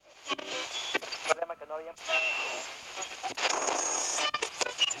volume.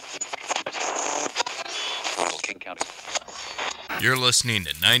 King County. You're listening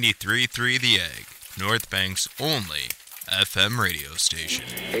to 93.3 The Egg, North Bank's only FM radio station.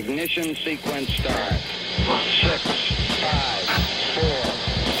 Ignition sequence start. 6, 5, 4,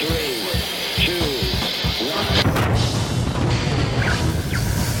 3, 2, 1.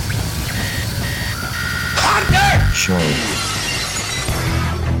 Hunter! Show.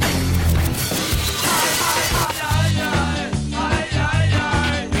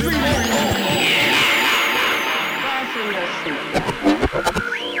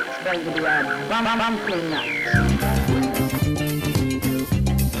 It's going to be a bumping night.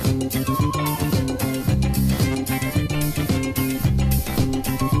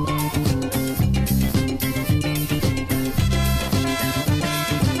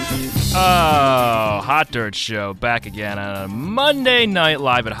 Oh, Hot Dirt Show back again on a Monday night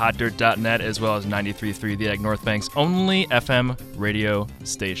live at hotdirt.net as well as 93.3 The Egg, North Bank's only FM radio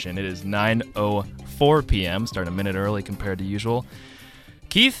station. It is 9:04 p.m., starting a minute early compared to usual.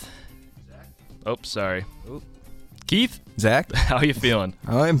 Keith? Oh, sorry. Keith? Zach? How you feeling?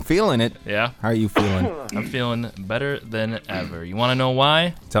 Oh, I'm feeling it. Yeah? How are you feeling? I'm feeling better than ever. You want to know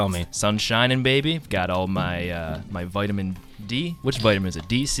why? Tell me. Sun's shining, baby. Got all my my vitamin D. Which vitamin is it?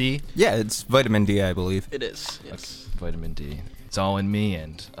 DC? Yeah, it's vitamin D, I believe. It is, yes. Okay, vitamin D. It's all in me,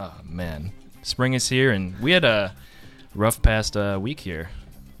 and oh man, spring is here, and we had a rough past week here.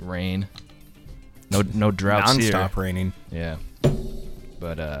 Rain. No droughts here. Non-stop raining. Yeah.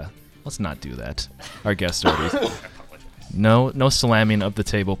 But let's not do that. Our guest already. No slamming of the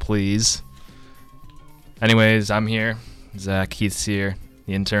table, please. Anyways, I'm here. Zach, Keith's here.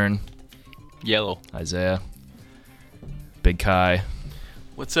 The intern. Yellow. Isaiah. Big Kai.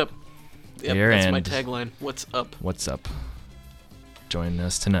 What's up? Yep, Here that's my and- tagline. What's up? What's up? Joining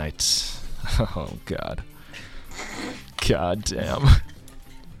us tonight. Oh, God. God damn.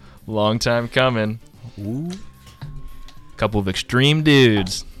 Long time coming. Ooh. Couple of extreme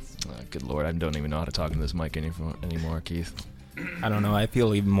dudes. Oh, good Lord, I don't even know how to talk into this mic anymore, Keith. I don't know. I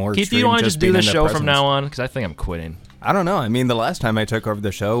feel even more Keith, do you extreme want to just do being the in their show from presence. now on? Because I think I'm quitting. I don't know. I mean, the last time I took over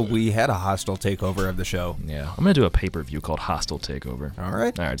the show, we had a hostile takeover of the show. Yeah, I'm going to do a pay-per-view called Hostile Takeover. All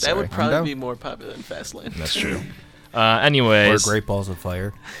right. All right, That sorry. would probably down. be more popular than Fastlane. That's true. Or Anyways, Great Balls of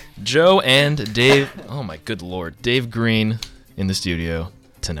Fire. Joe and Dave, oh my good Lord, Dave Green in the studio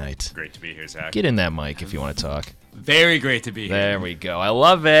tonight. Great to be here, Zach. Get in that mic if you want to talk. Very great to be here. There we go. I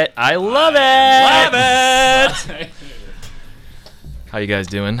love it. I love it. Love it! How you guys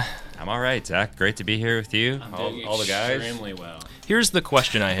doing? I'm all right, Zach. Great to be here with you, all the guys. Extremely well. Here's the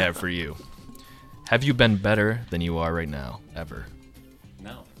question I have for you. Have you been better than you are right now, ever?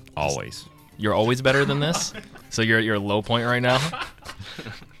 No. Always. You're always better than this? So you're at your low point right now?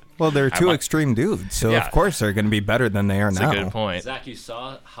 Well, they're two might- extreme dudes, so Yeah. of course they're going to be better than they are That's now. a good point. Zach, you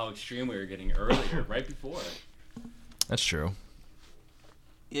saw how extreme we were getting earlier, right before. That's true.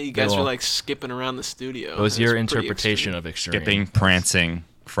 Yeah, you guys Well, were like skipping around the studio. It was That's your pretty interpretation of extreme. Skipping, prancing,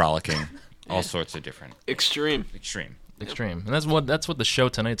 frolicking, all sorts of different. extreme. Extreme. Extreme. And that's what the show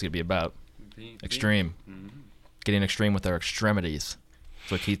tonight's going to be about. Extreme. Getting extreme with our extremities.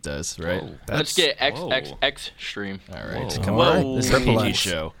 That's what Keith does, right? Let's get Whoa. extreme. All right. Whoa. Come Whoa. on. This is a Triple PG X.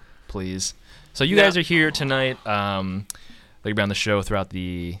 show, please. So you Yeah. guys are here tonight. They're going to be on the show throughout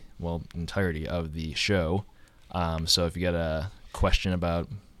the, entirety of the show. So if you got a question about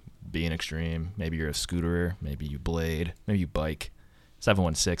being extreme, maybe you're a scooterer, maybe you blade, maybe you bike,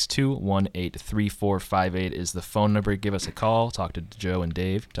 716-218-3458 is the phone number. Give us a call. Talk to Joe and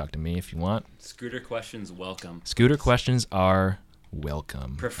Dave. Talk to me if you want. Scooter questions welcome. Scooter questions are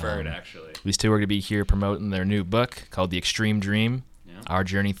welcome. Preferred, actually. These two are going to be here promoting their new book called The Extreme Dream, Yeah. Our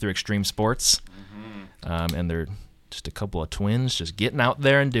Journey Through Extreme Sports. And they're just a couple of twins just getting out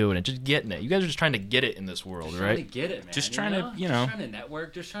there and doing it, just getting it. You guys are just trying to get it in this world, Just trying to right? get it, man. Just trying to, you know. Just trying to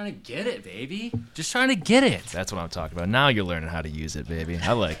network. Just trying to get it, baby. Just trying to get it. That's what I'm talking about. Now you're learning how to use it, baby.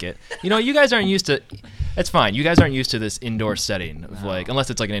 I like it. You know, you guys aren't used to. It's fine. You guys aren't used to this indoor setting of unless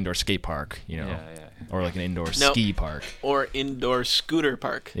it's like an indoor skate park, or like an indoor No. ski park. Or indoor scooter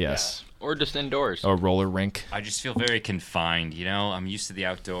park. Yes. Or just indoors. Or roller rink. I just feel very confined, you know? I'm used to the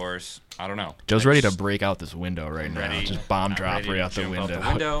outdoors. I don't know. Joe's I ready to just- break out this window right now. ready. Just bomb I'm drop ready right to out the jump out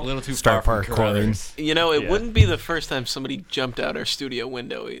window. A little too Start far from parkouring. Carruthers. You know, it Yeah. wouldn't be the first time somebody jumped out our studio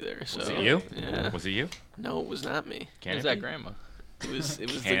window either. So Was it you? Yeah. Was it you? No, it was not me. Can Is it that be? grandma? It was the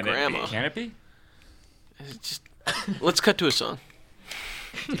Can grandma. It be? Can it be? It's just, let's cut to a song.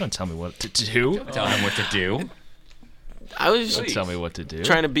 Don't tell me what to do. Tell him what to do. I was Don't tell me what to do.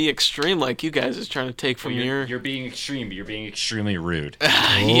 trying to be extreme like you guys is trying to take from You're being extreme, but you're being extremely rude.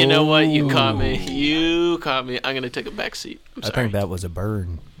 You know what? You caught me. You caught me. I'm going to take a back seat. I'm I sorry. think that was a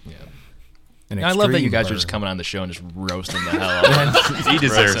burn. Yeah. An I love that you extreme guys are burn. just coming on the show and just roasting the hell out of He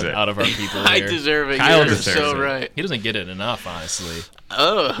deserves roasting it. out of our people I here. deserve it. Kyle You're deserves so it. right. He doesn't get it enough, honestly.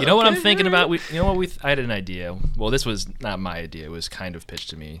 Oh, You know what I'm okay, thinking all right. about? I had an idea. Well, this was not my idea. It was kind of pitched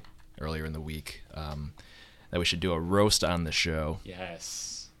to me earlier in the week that we should do a roast on the show. Yes.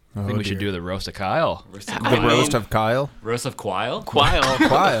 I think we should do the roast of Kyle. Roast The of, roast of Kyle. roast of Quile. Quile.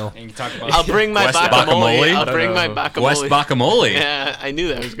 Quile. And you talk about I'll bring my West guacamole. guacamole? I'll bring my guacamole. West Guacamole. Yeah, I knew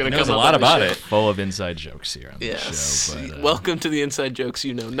that was going He to knows come a up lot on the about show. it. Full of inside jokes here on Yes. the show. But, Welcome to the inside jokes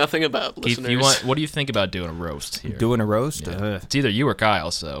you know nothing about, Keith, listeners. what do you think about doing a roast here? Doing a roast? It's either you or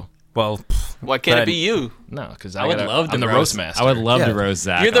Kyle, so. Well, Why can't it That- be you? No, because I would love to I'm the roast master. I would love Yeah. to roast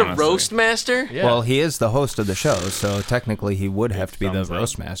Zach. You're the honestly. roast master? Yeah. well, he is the host of the show, so technically he would have to be the thumbs up.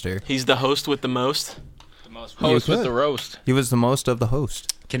 roast master. He's the host with the most? Host with could. the roast. He was the most of the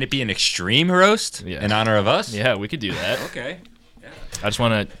host. Can it be an extreme roast Yeah. in honor of us? Yeah, we could do that. Okay. I just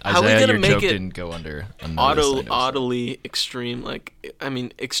want to. How we Isaiah, gonna your make joke it didn't go under. unnoticed, I know, so. Oddly extreme.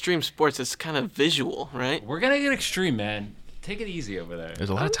 Extreme sports, it's kind of visual, right? We're gonna get extreme, man. Take it easy over there.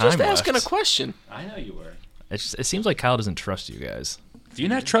 There's a lot I'm of time just asking left. a question. I know you were. It seems like Kyle doesn't trust you guys. Do you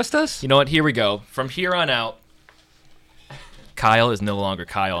not trust us? You know what? Here we go. From here on out, Kyle is no longer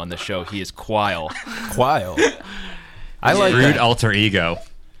Kyle on the show. He is Quile. Quile. I like Rude that. alter ego.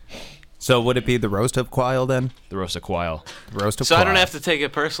 So would it be the roast of Quile then? The roast of Quile. The roast of So Quile. I don't have to take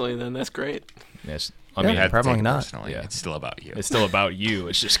it personally then. That's great. Yes. I Yeah. mean, You had to Probably take it not. Personally. Yeah. It's still about you. it's still about you.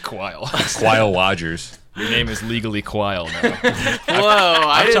 It's just Quile. Quile Rogers. Your name is legally Quile now. Whoa,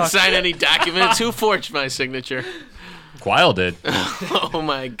 I didn't sign any documents. Who forged my signature? Quile did. Oh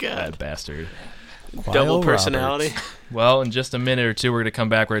my That god. bastard. Quile Double Roberts. personality. Well, in just a minute or two, we're going to come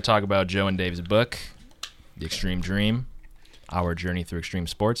back. We're going to talk about Joe and Dave's book, The Extreme Dream, our journey through extreme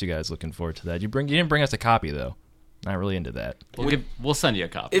sports. You guys looking forward to that? You didn't bring us a copy, though. Not really into that. We'll send you a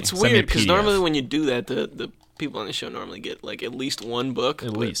copy. It's Send me a weird because PDF. normally when you do that, the people on the show normally get like at least one book.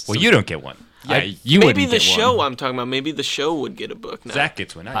 At least. Well, you don't get one. yeah, you Maybe wouldn't the get show one. I'm talking about. Maybe the show would get a book now. Zach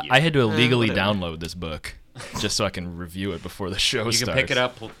gets one, not you. I had to illegally whatever. download this book just so I can review it before the show You starts. can pick it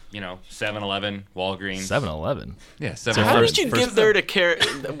up, 7-Eleven, Walgreens. 7-Eleven. Yeah, So 7-Eleven. How first- did you first give there to care?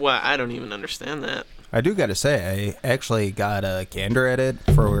 Well, I don't even understand that. I do got to say, I actually got a gander at it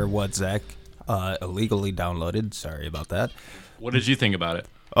for what Zach illegally downloaded. Sorry about that. What did you think about it?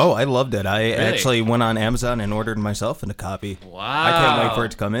 Oh, I loved it. I actually went on Amazon and ordered myself a copy. Wow. I can't wait for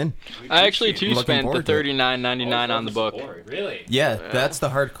it to come in. I actually too Looking spent the forward to it. $39.99 on the book. Really? Yeah, that's the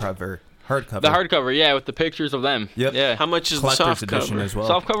hardcover. The hardcover, yeah, with the pictures of them. Yep. Yeah. How much is the Collector's soft edition cover? as well.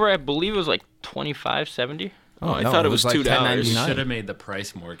 Soft cover, I believe it was like $25.70. Oh, I no, thought it was like $2. $10.99. Should have made the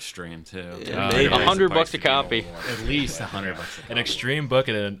price more extreme too. Yeah, maybe. $100 a copy. At least $100. An extreme book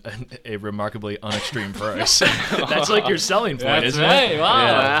at a remarkably unextreme price. That's like your selling point, That's isn't right. it? Wow.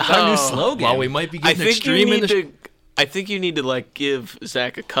 Yeah. Our new Wow. slogan. While we might be I getting think you extreme in need the to. I think you need to like give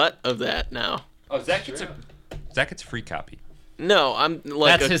Zach a cut of that now. Oh, Zach gets a free copy. No, I'm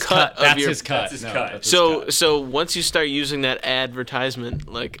like That's a his cut cut. of That's your. his cut. That's his No, cut. that's his So cut. so once you start using that advertisement,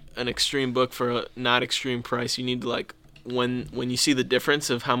 like an extreme book for a not extreme price, you need to like when you see the difference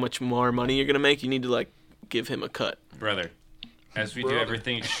of how much more money you're gonna make, you need to like give him a cut. Brother, as we do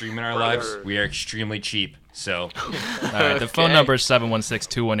everything extreme in our lives, we are extremely cheap. So, All right, the phone number is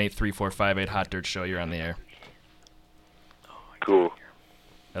 716-218-3458. Hot Dirt Show. You're on the air. Cool.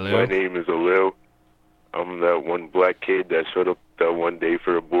 Hello. My name is Alil. I'm that one black kid that showed up that one day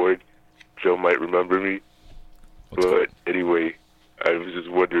for a board. Joe might remember me. But anyway, I was just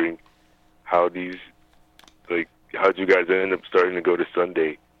wondering how'd you guys end up starting to go to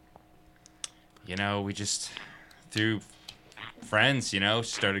Sunday? we just, through friends,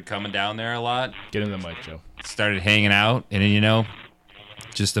 started coming down there a lot. Get in the mic, Joe. Started hanging out, and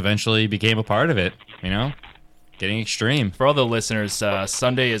just eventually became a part of it, getting extreme. For all the listeners,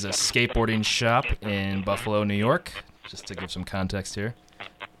 Sunday is a skateboarding shop in Buffalo, New York. Just to give some context here.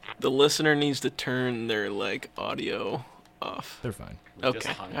 The listener needs to turn their like audio off. They're fine. Okay,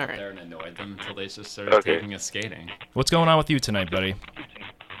 Just hung all out right. there and annoyed them until they just started Okay. taking us skating. What's going on with you tonight, buddy?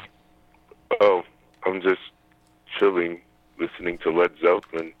 Oh, I'm just chilling, listening to Led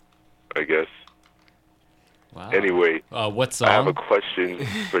Zeppelin, I guess. Wow. Anyway, What I have a song? question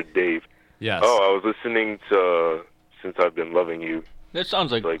for Dave. Yes. Oh, I was listening to Since I've Been Loving You That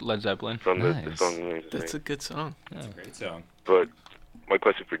sounds like Like- Led Zeppelin. from the Nice. song you made. That's a good song. Great song. But my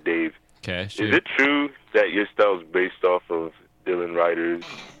question for Dave, Okay. is Shoot. it true that your style is based off of Dylan Ryder's,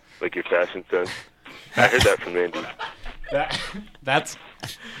 like your fashion sense? I heard that from Andy. That's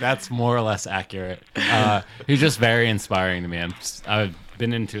more or less accurate. He's just very inspiring to me. I've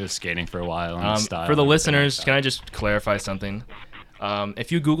been into his skating for a while. And his style For the listeners, can I just clarify something?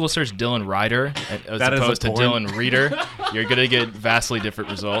 If you Google search Dylan Ryder as opposed to Dylan Reader, you're going to get vastly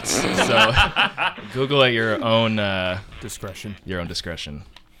different results. So Google at your own discretion. Your own discretion.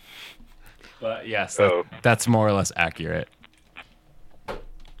 But yes, that's more or less accurate.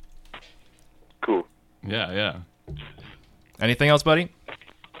 Cool. Yeah. Anything else, buddy?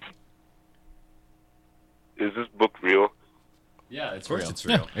 Is this book real? Yeah, Of course it's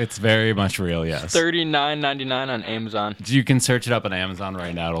real. It's very much real, yes. $39.99 on Amazon. You can search it up on Amazon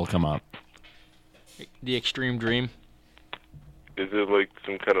right now. It'll come up. The Extreme Dream. Is it like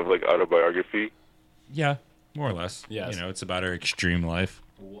some kind of like autobiography? Yeah, more or less. Yes. You know, it's about our extreme life.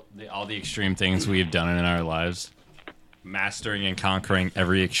 All the extreme things we've done in our lives. Mastering and conquering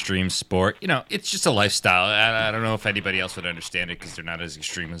every extreme sport. You know, it's just a lifestyle. I don't know if anybody else would understand it because they're not as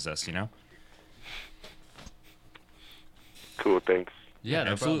extreme as us, you know? Cool, thanks. Yeah,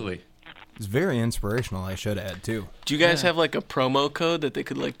 absolutely. It's very inspirational, I should add, too. Do you guys have like a promo code that they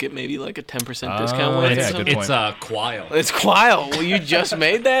could like get maybe like a 10% discount with? It's Quile. It's Quile. Well, you just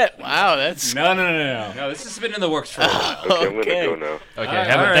made that? Wow, that's... No. No, this has been in the works for a while. Okay, I'm gonna go now. Okay,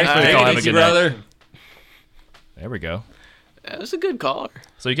 thanks for the call. Have a good night. There we go. That was a good caller.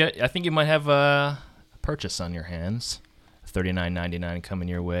 So I think you might have a purchase on your hands. $39.99 coming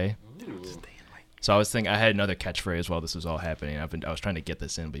your way. Ooh. So I was thinking I had another catchphrase while this was all happening. I was trying to get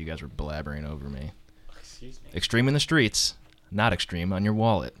this in, but you guys were blabbering over me. Excuse me. Extreme in the streets, not extreme on your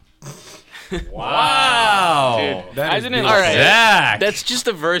wallet. Wow. Dude, all right. Zach. That's just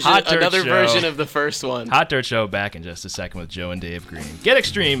another version of the first one. Hot Dirt Show back in just a second with Joe and Dave Green. Get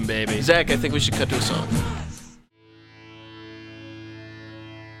extreme, baby. Zach, I think we should cut to a song.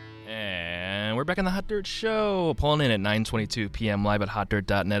 And we're back on the Hot Dirt Show, pulling in at 9:22 p.m. live at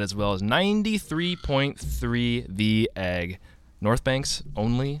hotdirt.net, as well as 93.3 The Egg, North Bank's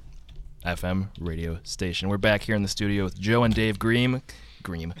only FM radio station. We're back here in the studio with Joe and Dave Green.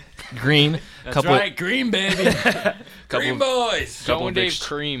 That's right, Green, baby. Green boys. Joe and Dave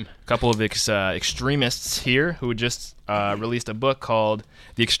Cream. Couple of extremists here who just released a book called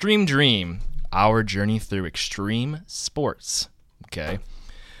The Extreme Dream, Our Journey Through Extreme Sports. Okay.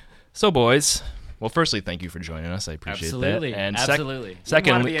 So, boys, well, firstly, thank you for joining us. I appreciate that. And absolutely.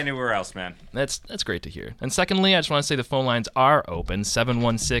 Secondly, want to be anywhere else, man. That's great to hear. And secondly, I just want to say the phone lines are open,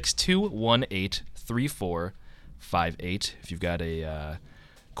 716-218-3458. If you've got a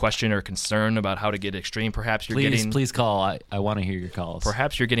question or concern about how to get extreme, perhaps you're Please call. I want to hear your calls.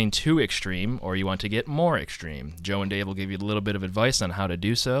 Perhaps you're getting too extreme, or you want to get more extreme. Joe and Dave will give you a little bit of advice on how to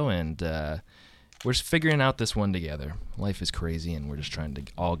do so, and we're just figuring out this one together. Life is crazy, and we're just trying to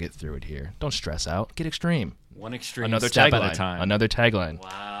all get through it here. Don't stress out. Get extreme. One extreme Another step tagline. at a time. Another tagline.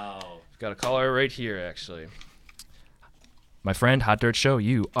 Wow. Got a caller right here, actually. My friend, Hot Dirt Show,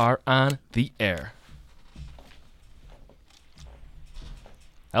 you are on the air.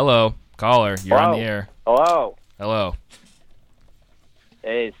 Hello, caller. You're on the air. Hello. Hello.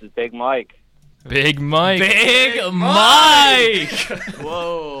 Hey, this is Big Mike. Big Mike. Big Mike.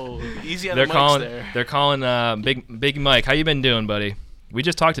 Whoa. Easy on They're the mics calling. there. They're calling Big Mike. How you been doing, buddy? We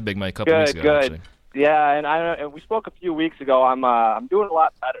just talked to Big Mike a couple weeks ago. Good. Actually. Yeah, and we spoke a few weeks ago. I'm doing a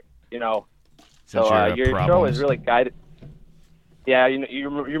lot better. You know. Since So your your show problems. is really guided. Yeah, you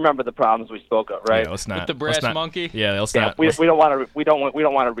remember the problems we spoke of, right? Yeah, let's not. With the brass let's not- monkey? Yeah, let's Yeah, not. we let's- don't want to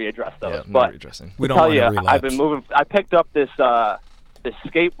readdress those. Yeah, but not readdressing. We to don't tell want you, to relapse. I've been moving. I picked up this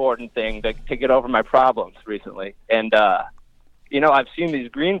skateboarding thing to get over my problems recently, and I've seen these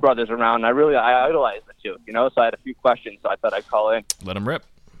Green brothers around. And I idolize the two, so I had a few questions, so I thought I'd call in. Let him rip.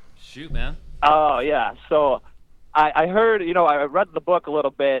 Shoot, man. Oh yeah, so I heard, I read the book a little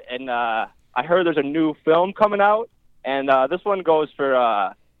bit, and I heard there's a new film coming out, and this one goes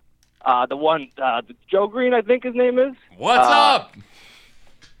for the one Joe Green, I think his name is. What's up?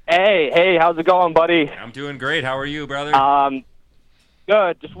 Hey, how's it going, buddy? I'm doing great. How are you, brother?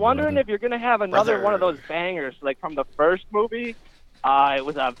 Good. Just wondering if you're gonna have another one of those bangers like from the first movie. It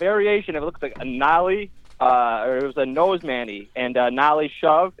was a variation. It looks like a nollie, or it was a nose manny, and a nollie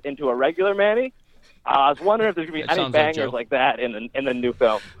shove into a regular manny. I was wondering if there's gonna be That any sounds like bangers Joe. like that in the new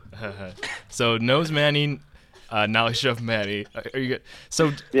film. So nose Manny, nollie shove Manny. Are you good?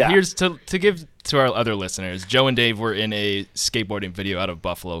 So Yeah. here's to give to our other listeners. Joe and Dave were in a skateboarding video out of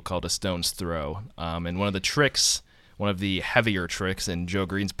Buffalo called A Stone's Throw, and one of the tricks. One of the heavier tricks in Joe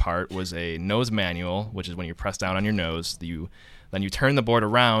Green's part was a nose manual, which is when you press down on your nose. Then you turn the board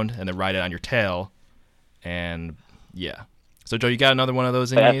around and then ride it on your tail. And, yeah. So, Joe, you got another one of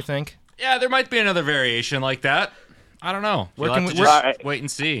those in you think? Yeah, there might be another variation like that. I don't know. Where You'll can have we- to just where- wait and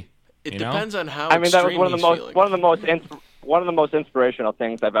see. It you know? depends on how. I mean, that was one of the extreme most he's feeling. one of the most inspirational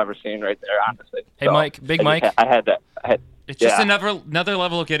things I've ever seen right there. Honestly. Hey, Mike, Big Mike. I had that. It's just yeah. another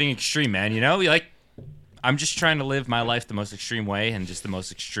level of getting extreme, man. You know, like I'm just trying to live my life the most extreme way and just the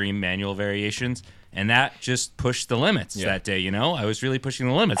most extreme manual variations, and that just pushed the limits that day. You know, I was really pushing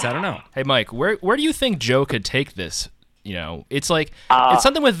the limits. I don't know. Hey, Mike, where do you think Joe could take this? You know, it's like it's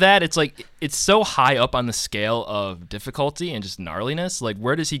something with that. It's like it's so high up on the scale of difficulty and just gnarliness. Like,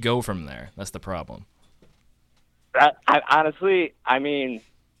 where does he go from there? That's the problem. Honestly, I mean,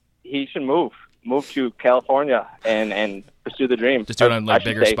 he should move to California and pursue the dream. Just do it on, like, I should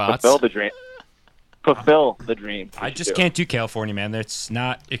bigger say, spots? Fulfill the dream. Fulfill the dream. I just can't do California, man. That's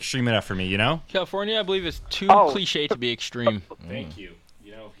not extreme enough for me. You know. California, I believe, is too Oh. cliche to be extreme. Thank you.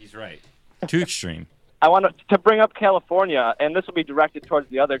 You know, he's right. Too extreme. I want to bring up California, and this will be directed towards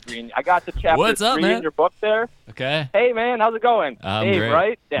the other green. I got to chapter What's up, 3 man? in your book there. Okay. Hey, man, how's it going? Dave, Great.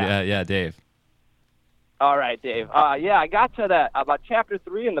 right? Yeah, Dave. All right, Dave. Yeah, I got to that about chapter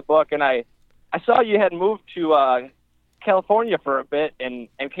 3 in the book, and I saw you had moved to California for a bit and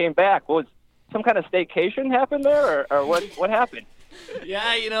came back. Was some kind of staycation happen there, or what happened?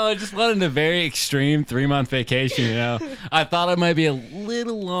 Yeah, you know, I just wanted a very extreme 3-month vacation. You know, I thought it might be a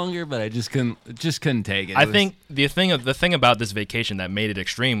little longer, but I just couldn't take it. I think the thing about this vacation that made it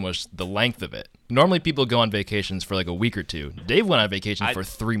extreme was the length of it. Normally, people go on vacations for like a week or two. Dave went on vacation for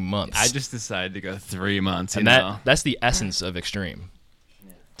 3 months. I just decided to go 3 months. and that's the essence of extreme.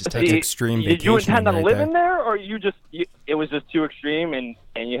 Just take extreme Did you vacation intend on right living there. there, or it was just too extreme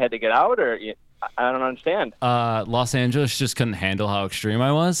and you had to get out, or I don't understand. Los Angeles just couldn't handle how extreme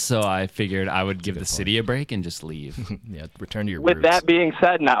I was, so I figured I would give the city a break and just leave. Yeah, return to your With roots. that being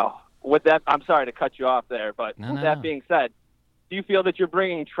said, I'm sorry to cut you off there, but with that being said, do you feel that you're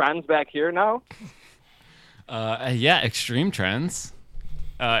bringing trends back here now? Yeah, extreme trends.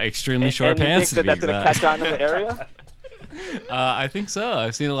 Extremely short and you pants. think to be that's going to exact. catch on in the area? I think so.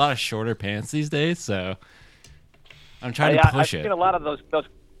 I've seen a lot of shorter pants these days, so I'm trying to I've push it. seen a lot of those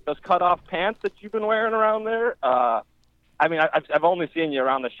cut-off pants that you've been wearing around there. I mean, I've only seen you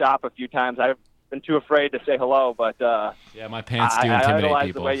around the shop a few times. I've been too afraid to say hello, but yeah, my pants do I intimidate idolize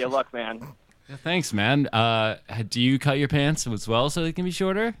people. the way you look, man. Yeah, thanks, man. Do you cut your pants as well so they can be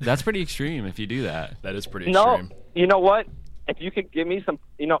shorter? That's pretty extreme if you do that. That is pretty No, extreme. you know what? If you could give me some,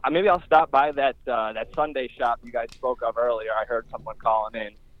 maybe I'll stop by that Sunday shop you guys spoke of earlier. I heard someone calling in,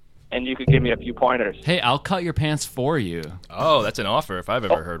 and you could give me a few pointers. Hey, I'll cut your pants for you. Oh, that's an offer if I've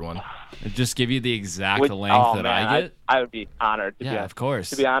ever heard one. Just give you the exact length that man, I get. I would be honored. Of course.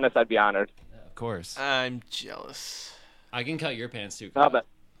 To be honest, I'd be honored. Of course. I'm jealous. I can cut your pants too. No, but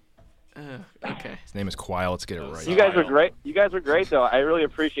okay. His name is Quile. Let's get it right. you guys were great. You guys were great, though. I really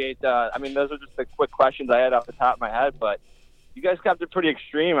appreciate. I mean, those are just the quick questions I had off the top of my head, but you guys kept it pretty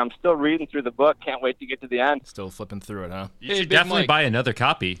extreme. I'm still reading through the book. Can't wait to get to the end. Still flipping through it, huh? You should definitely buy another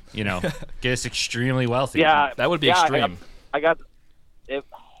copy. You know, get us extremely wealthy. Yeah, That would be yeah, extreme. I got it.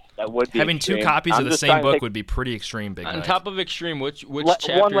 That would be Having extreme. two copies I'm of the just same trying to book take- would be pretty extreme, Big On Mike. top of extreme, which One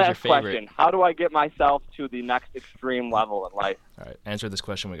chapter is your last favorite? question: how do I get myself to the next extreme level in life? All right, answer this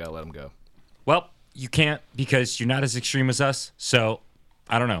question. We gotta let him go. Well, you can't because you're not as extreme as us. So,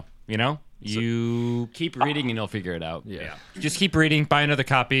 I don't know. You know, you keep reading and you'll figure it out. Yeah. Just keep reading. Buy another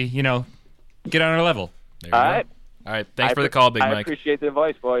copy. You know, get on our level. There you go. All right. All right. Thanks for the call, Big I Mike. appreciate the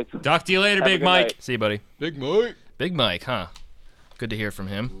advice, boys. Talk to you later, Have a Big good Mike. night. See you, buddy. Big Mike. Big Mike, huh? Good to hear from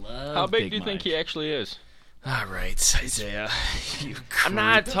him. How big do you think he actually is? All right, Isaiah. You I'm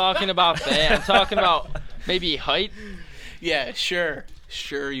not talking about that. I'm talking about maybe height. Yeah, sure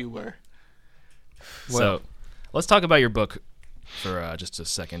you were. So, let's talk about your book for just a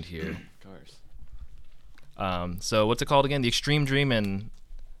second here. Of course. So, what's it called again? The Extreme Dream and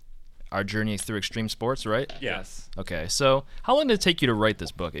Our Journey Through Extreme Sports, right? Yes. Okay. So, how long did it take you to write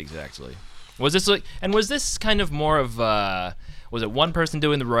this book exactly? Was this kind of more of was it one person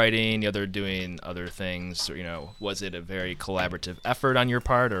doing the writing, the other doing other things, or was it a very collaborative effort on your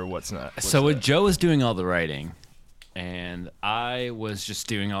part, or what's not? So Joe was doing all the writing, and I was just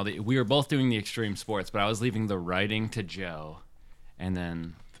doing we were both doing the extreme sports, but I was leaving the writing to Joe, and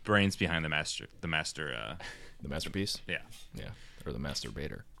then The brains behind the masterpiece. Yeah, or the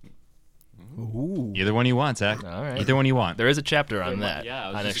masturbator. Ooh. Either one you want, Zach. All right. Either one you want. There is a chapter on that. Yeah, I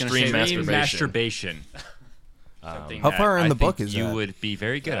was on just gonna extreme say masturbation. Something How that far in I the book think is you that? would be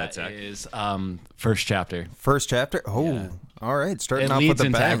very good at, that Zach. is first chapter. First chapter? Oh, all right. Starting It off leads with the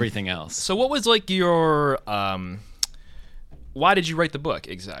into bang. everything else. So, what was like your why did you write the book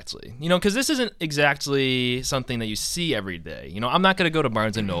exactly? You know, because this isn't exactly something that you see every day. You know, I'm not going to go to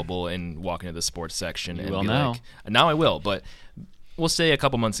Barnes & Noble and walk into the sports section and will be now. like, now I will, but we'll say a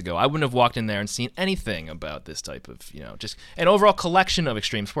couple months ago, I wouldn't have walked in there and seen anything about this type of, you know, just an overall collection of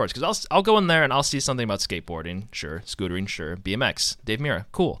extreme sports. Because I'll go in there and I'll see something about skateboarding, sure, scootering, sure, BMX, Dave Mirra,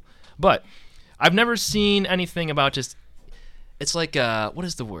 cool. But I've never seen anything about just, it's like, what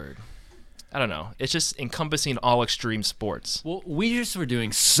is the word? I don't know. It's just encompassing all extreme sports. Well, we just were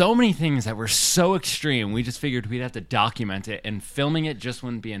doing so many things that were so extreme. We just figured we'd have to document it, and filming it just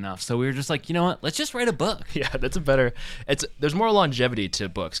wouldn't be enough. So we were just like, you know what? Let's just write a book. Yeah, that's a better. There's more longevity to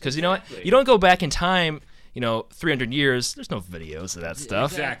books because you know what? You don't go back in time. 300 years. There's no videos of that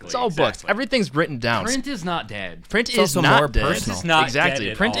stuff. Exactly. It's all books. Everything's written down. Print is not dead. Print It's is also not more dead. personal. It's not exactly.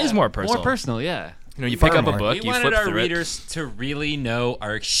 dead at Print all. is more personal. More personal, yeah. You pick up a more. book, We you wanted flip our through it. readers to really know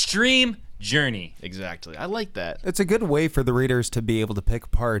our extreme journey. Exactly. I like that. It's a good way for the readers to be able to pick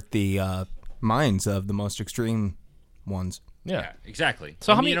apart the minds of the most extreme ones. Yeah. Exactly.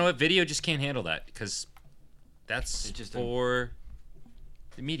 So And how many? you know what? Video just can't handle that because that's just for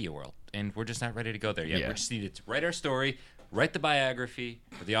the media world, and we're just not ready to go there yet. Yeah. We just needed to write our story, write the biography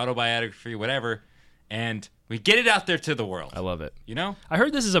or the autobiography, whatever, and we get it out there to the world. I love it. You know, I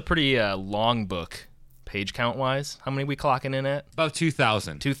heard this is a pretty long book, page count wise. How many we clocking in at? about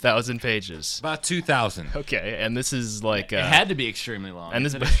 2,000. 2,000 pages. About 2,000. Okay, and this is like. It had to be extremely long. and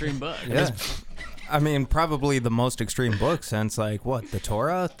It's this an extreme book. Yeah. I mean, probably the most extreme book since, like, what, the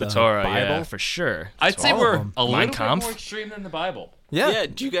Torah? The Torah, Bible? yeah, for sure. I'd say all of we're them. a Mein little bit Kampf? more extreme than the Bible. Yeah.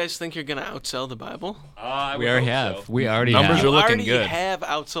 Do you guys think you're gonna outsell the Bible? We already have. We already Numbers have. are looking already good. have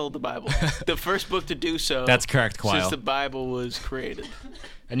outsold the Bible. The first book to do so. That's correct, Since Quile. the Bible was created.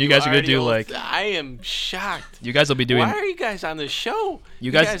 And you guys are gonna already do old- like. I am shocked. You guys will be doing. Why are you guys on this show? You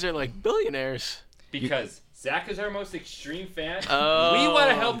You guys- guys are like billionaires. Because Zach is our most extreme fan. Oh. We want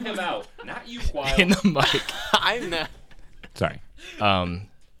to help him out, not you, Wild. in the mic. I'm not. Sorry.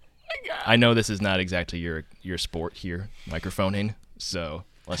 I know this is not exactly your sport here, microphoning. So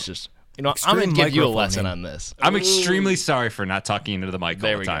let's just. I'm Extreme gonna give you a lesson microphoning. on this. I'm extremely sorry for not talking into the mic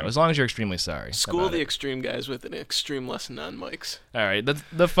There all we the go. time. As long as you're extremely sorry. School about the it. extreme guys with an extreme lesson on mics. All right,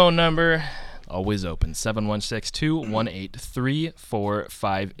 the phone number always open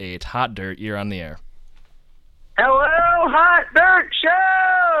 716-218-3458. Hot Dirt, you're on the air. Hello, Hot Dirt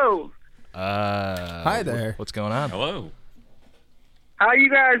Show! Hi there. What's going on? Hello. How you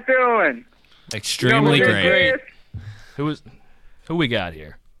guys doing? Extremely You know who this great. is? Who we got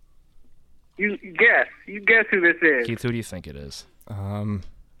here? You guess. You guess who this is. Keith, who do you think it is?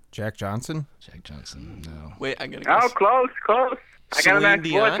 Jack Johnson? Jack Johnson. No. Wait, I gotta Oh, guess. close. I got a Celine nice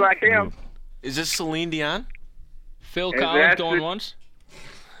voice Dion? like him. Is this Celine Dion? Phil Is Collins that going the- once.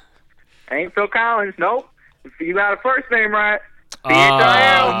 Ain't Phil Collins, nope. You got a first name right. Oh,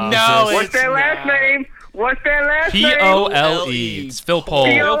 P-H-I-L. no, What's it's that last not. name? What's that last name? P-O-L-E. It's Phil Pole.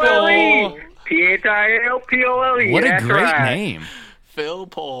 P-O-L-E. P-H-I-L-P-O-L-E. What a That's great right. name. Phil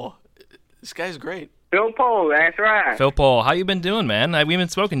Paul. This guy's great. Phil Pole, that's right. Phil Pole, how you been doing, man? We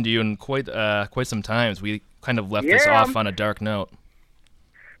haven't spoken to you in quite some times. We kind of left this Yeah, off on a dark note.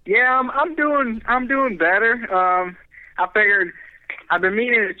 Yeah, I'm doing better. I figured I've been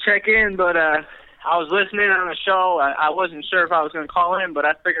meaning to check in, but I was listening on the show. I wasn't sure if I was going to call in, but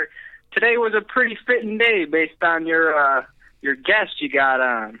I figured today was a pretty fitting day based on your guest you got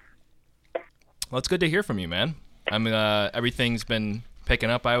on. Well, it's good to hear from you, man. Everything's been picking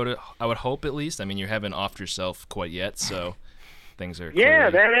up. I would hope at least. I mean, you haven't offed yourself quite yet, so things are. Yeah,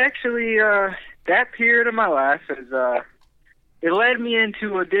 clearly- that actually that period of my life is it led me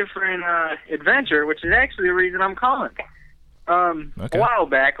into a different adventure, which is actually the reason I'm calling. Okay. A while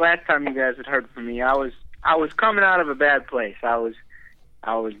back, last time you guys had heard from me, I was coming out of a bad place. My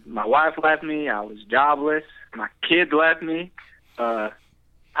wife left me. I was jobless. My kids left me. I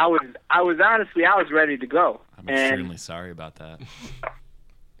was honestly, I was ready to go. I'm extremely sorry about that.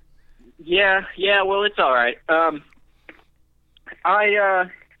 Yeah, well, it's all right. I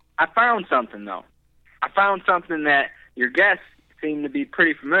found something though. I found something that your guests seem to be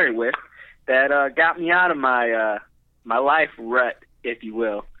pretty familiar with that got me out of my my life rut, if you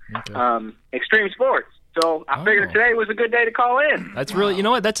will. Okay. Extreme sports. So I figured today was a good day to call in. That's really, you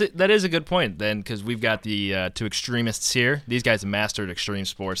know what? That is a good point then, because we've got the two extremists here. These guys have mastered extreme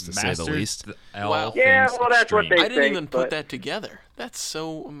sports, to say the least. Wow. Yeah, well, that's what they I didn't think, even but- put that together. That's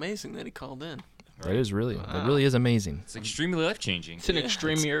so amazing that he called in. That really is amazing. It's extremely life changing. It's an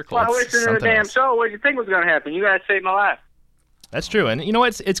extreme miracle. Well, I listened to the something damn else. show. What did you think was going to happen? You guys saved my life. That's true, and you know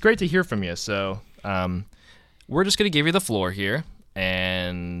what? It's great to hear from you. So, we're just gonna give you the floor here,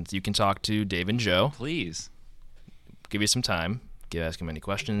 and you can talk to Dave and Joe. Please. give you some time. Ask him any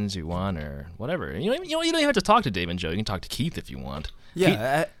questions you want or whatever. You don't even have to talk to Dave and Joe. You can talk to Keith if you want.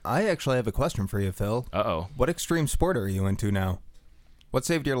 Yeah, I actually have a question for you, Phil. Uh-oh. What extreme sport are you into now? What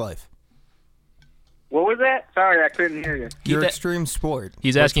saved your life? What was that? Sorry, I couldn't hear you. Your extreme sport.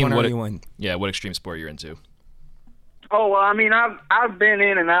 He's Which asking one what are you in? Yeah, what extreme sport you're into. Oh, well, I mean, I've been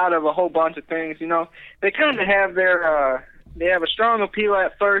in and out of a whole bunch of things. You know, they kind of have they have a strong appeal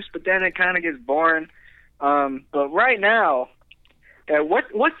at first, but then it kind of gets boring. But right now,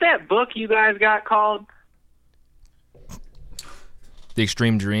 what's that book you guys got called? The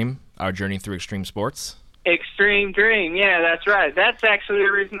Extreme Dream, Our Journey Through Extreme Sports. Extreme Dream, yeah, that's right. That's actually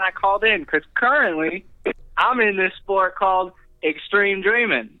the reason I called in, because currently I'm in this sport called Extreme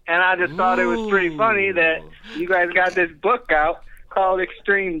Dreaming, and I just thought it was pretty funny that you guys got this book out called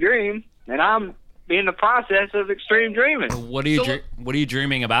Extreme Dream, and I'm in the process of Extreme Dreaming. What are you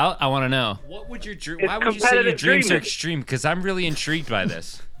dreaming about? I want to know. What would your It's why would you say your competitive dreams are dreaming. extreme? Because I'm really intrigued by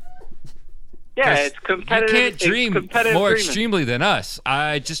this. Yeah, 'Cause it's competitive. You can't dream it's competitive more dreaming. extremely than us.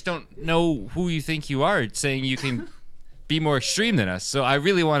 I just don't know who you think you are saying you can be more extreme than us. So I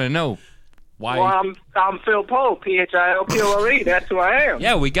really want to know why. Well, I'm Phil Poe, PHILPOLE. That's who I am.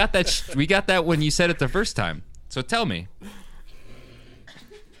 Yeah, we got that. We got that when you said it the first time. So tell me.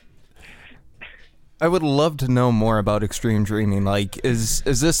 I would love to know more about extreme dreaming. Like, is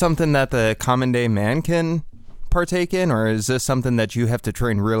this something that the common day man can partake in, or is this something that you have to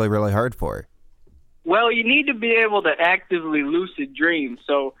train really, really hard for? Well, you need to be able to actively lucid dream.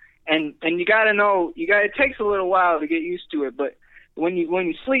 So, and you got to know, it takes a little while to get used to it. But when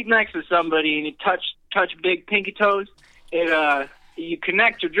you sleep next to somebody and you touch big pinky toes, you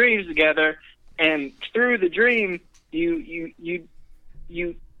connect your dreams together, and through the dream, you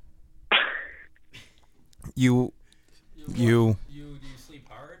sleep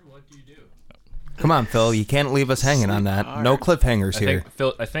hard? What do you do? Come on, Phil. You can't leave us hanging on that. No cliffhangers here.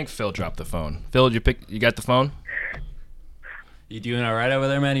 I think Phil dropped the phone. Phil, you got the phone? You doing all right over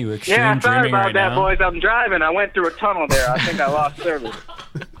there, man? You extreme Yeah, sorry dreaming about right that, now? boys. I'm driving. I went through a tunnel there. I think I lost service.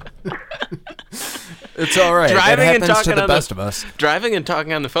 It's all right. That Driving and happens to talking the on best of us. Driving and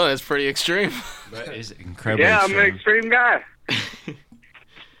talking on the phone is pretty extreme. That is incredibly Yeah, I'm an extreme guy.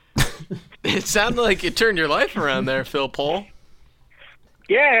 It sounded like you turned your life around there, Phil Pohl.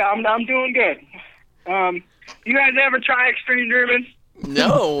 Yeah, I'm doing good. You guys ever try extreme dreaming?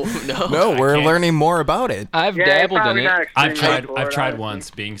 No. No, we're learning more about it. I've Yeah, dabbled in probably it. not extreme I've before, tried honestly.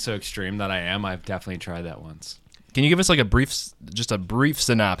 once. Being so extreme that I am, I've definitely tried that once. Can you give us like a brief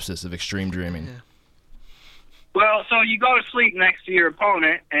synopsis of extreme dreaming? Well, so you go to sleep next to your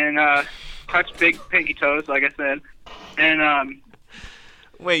opponent and touch big pinky toes, like I said, and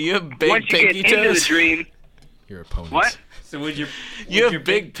Wait, you have big once you pinky get into toes? the dream, Your opponent. what? So would your You have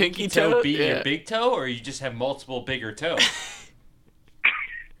big pinky toe? be Yeah. your big toe, or you just have multiple bigger toes?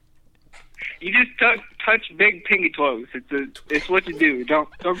 You just touch big pinky toes. It's what you do. Don't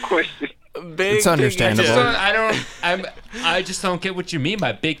question. Big It's understandable. pinky toe. I just don't get what you mean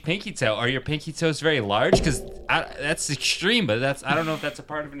by big pinky toe. Are your pinky toes very large? Because that's extreme, but I don't know if that's a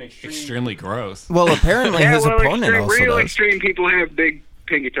part of an extreme. Extremely gross. Well, apparently Yeah, his well, opponent also real does. extreme people have big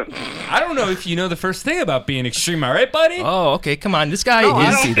pinky toes. I don't know if you know the first thing about being extreme. All right, buddy? Oh, okay. Come on. This guy No, I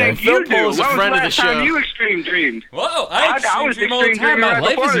is don't either. think you do. Phil Pohl's a When was friend the of the last time show. you extreme dreamed? Whoa, I extreme was dream all the extreme time. My dreaming right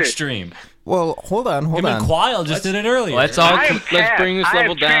life is before this. extreme. Well, hold on. Even Quile just did it earlier. Let's bring this level I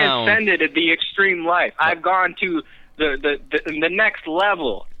have down. transcended the extreme life. I've gone to the next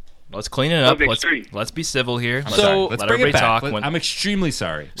level. Let's clean it up. Of Let's extreme. be civil here. So- Let's let bring it everybody back. talk. I'm extremely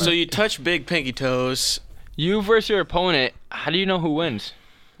sorry. So you touch big pinky toes. You versus your opponent. How do you know who wins?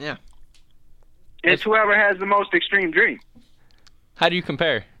 Yeah. It's whoever has the most extreme dream. How do you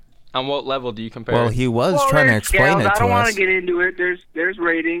compare? On what level do you compare? Well, he was Well, trying to there's explain scales. it I to don't want us. to get into it. There's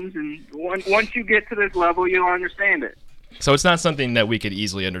ratings, and once you get to this level, you'll understand it. So it's not something that we could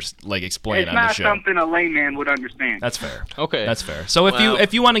easily explain It's on the not show. something a layman would understand. That's fair. Okay. That's fair. So Wow.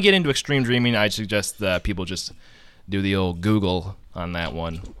 if you want to get into extreme dreaming, I suggest that people just do the old Google on that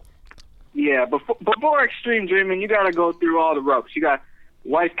one. Yeah, before extreme dreaming, you got to go through all the ropes. You got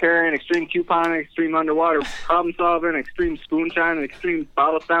wife carrying, extreme couponing, extreme underwater problem solving, extreme spoon shining, extreme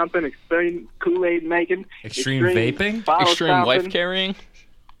bottle stomping, extreme Kool-Aid making, Extreme vaping? bottle Extreme wife stomping. carrying.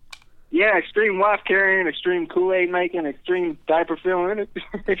 Yeah, extreme wife carrying, extreme Kool-Aid making, extreme diaper filling,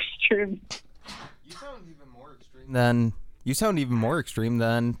 extreme. You sound even more extreme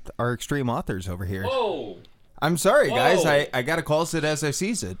than our extreme authors over here. Whoa. I'm sorry, guys. Whoa. I gotta call it as I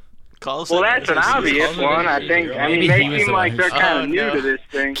sees it. Well, that's an obvious one, I think. I mean, they seem like they're kind of new to this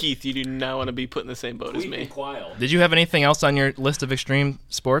thing. Keith, you do not want to be put in the same boat as me. Did you have anything else on your list of extreme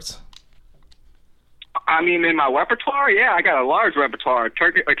sports? I mean, in my repertoire, yeah, I got a large repertoire.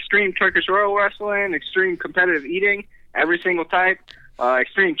 Extreme Turkish royal wrestling, extreme competitive eating, every single type,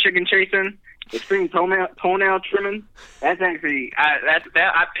 extreme chicken chasing, extreme toenail trimming. That's actually,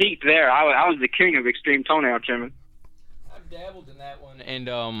 I peaked there. I was the king of extreme toenail trimming. I've dabbled in that one, and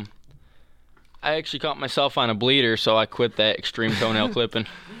I actually caught myself on a bleeder, so I quit that extreme toenail clipping.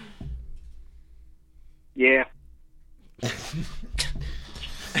 Yeah.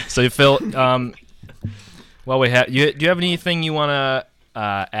 So Phil, well, do you have anything you want to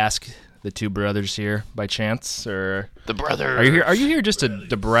ask the two brothers here by chance, or the brothers? Are you here just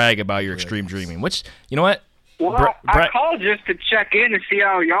to brag about your extreme dreaming? Which, you know what? Well, I called just to check in and see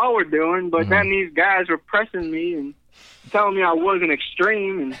how y'all were doing, but then these guys were pressing me and telling me I wasn't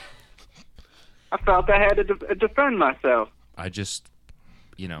extreme, and I felt I had to defend myself. I just,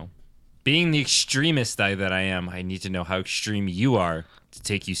 being the extremist that I am, I need to know how extreme you are to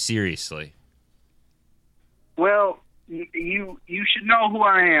take you seriously. Well, you should know who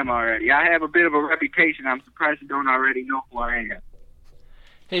I am already. I have a bit of a reputation. I'm surprised you don't already know who I am.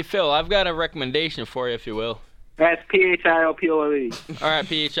 Hey, Phil, I've got a recommendation for you, if you will. That's PHILPOLE. All right,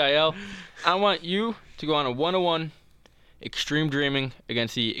 PHIL. I want you to go on a 1-on-1 extreme dreaming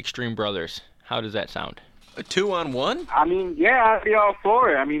against the Extreme Brothers. How does that sound? A 2-on-1? I mean, yeah, I'd be all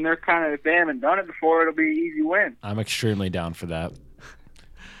for it. I mean, they're kind of, if they haven't done it before, it'll be an easy win. I'm extremely down for that.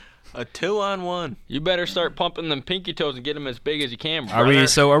 A 2-on-1. You better start pumping them pinky toes and get them as big as you can, Are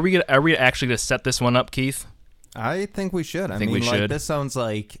brother. Are we actually going to set this one up, Keith? I think we should. I think mean, we like, should. this sounds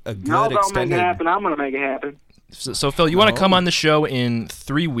like a good No, don't extended... make it happen. I'm going to make it happen. So Phil, you want to come on the show in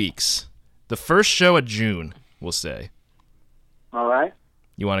 3 weeks? The first show of June, we'll say. All right.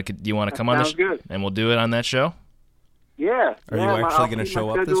 You want to come on the sounds good. and we'll do it on that show? Yeah. Are you actually going to show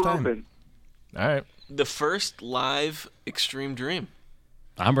up this time? All right. The first live extreme dream.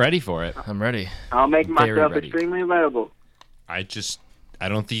 I'm ready for it. I'm ready. I'll make Very myself ready. extremely available. I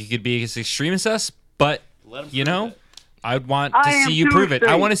don't think you could be as extreme as us, but, I want to I am see you too prove it. I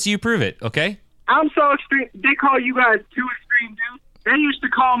extreme. want to see you prove it, okay? I'm so extreme. They call you guys two extreme dudes. They used to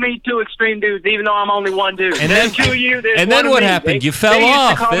call me two extreme dudes, even though I'm only one dude. And There's then- two of you. There's and one then of what me. happened? They- You fell they used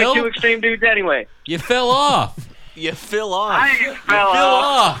off, to call Phil. me two extreme dudes anyway. You fell off. You fell off. I ain't fell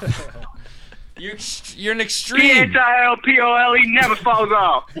off. You're an extreme. PHILPOLE never falls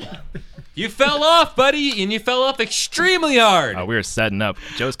off. You fell off, buddy, and you fell off extremely hard. We were setting up.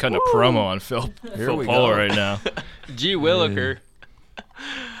 Joe's cutting a promo on Phil we Polo go. right now. Gee Williker.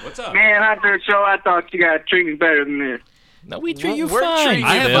 What's up? Man, after the show, I thought you guys treat me better than this. No, we treat you We're fine. treating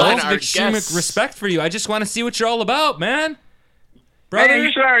I have Phil. lots of Our extreme guests. respect for you. I just want to see what you're all about, man. Man, Brother.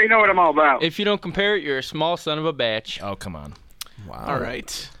 you should already know what I'm all about. If you don't compare it, you're a small son of a batch. Oh, come on. Wow. All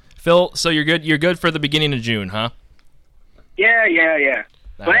right. Phil, so you're good. You're good for the beginning of June, huh? Yeah.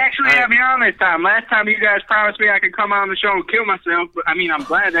 But actually, I'll be on this time. Last time you guys promised me I could come on the show and kill myself. But I mean, I'm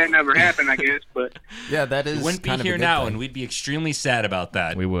glad that never happened, I guess. But Yeah, that is You wouldn't be kind of a here good now, thing. and we'd be extremely sad about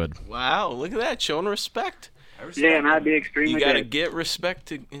that. We would. Wow, look at that. Showing respect. yeah, and I'd be extremely You got to dead. get respect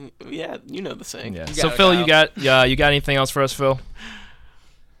to. Yeah, you know the saying. Yeah. You So got it, Phil, Kyle. you got anything else for us, Phil?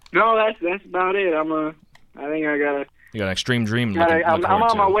 No, that's about it. I think I gotta. You got an extreme dream. I'm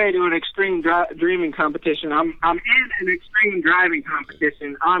on my way to an extreme dreaming competition. I'm in an extreme driving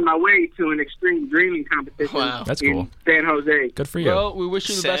competition. On my way to an extreme dreaming competition. Wow. That's in cool. San Jose. Good for you. Well, we wish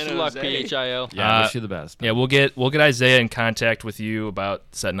you the best San of luck, Jose. PHIL. Yeah, I wish you the best. Yeah, we'll get Isaiah in contact with you about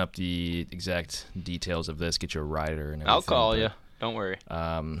setting up the exact details of this. Get you a rider and everything. I'll call you. Don't worry.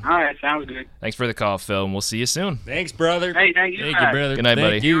 All right, sounds good. Thanks for the call, Phil, and we'll see you soon. Thanks, brother. Hey, thank you. Thank guys. you, brother. Good night,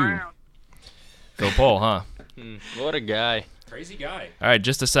 Thank buddy. you. Phil Pole, huh? What a guy. Crazy guy. All right,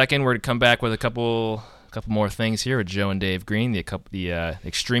 just a second. We're gonna come back with a couple more things here with Joe and Dave Green, the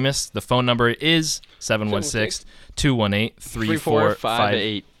extremists. The phone number is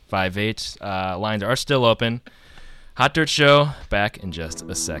 716-218-3458. Lines are still open. Hot Dirt Show, back in just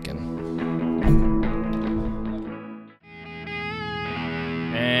a second.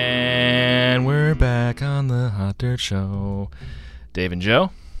 And we're back on the Hot Dirt Show. Dave and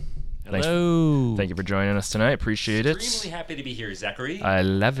Joe. Hello. Thank you for joining us tonight. Appreciate it. Extremely happy to be here, Zachary. I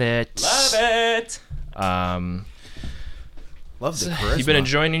love it. Love it. Love the charisma. You've been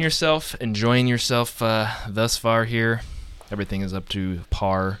enjoying yourself thus far here. Everything is up to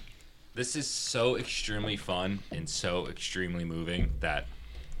par. This is so extremely fun and so extremely moving that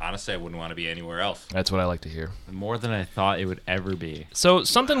honestly I wouldn't want to be anywhere else. That's what I like to hear. More than I thought it would ever be. So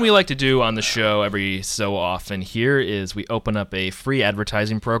something we like to do on the show every so often here is we open up a free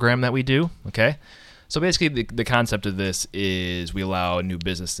advertising program that we do, okay? So basically the concept of this is we allow new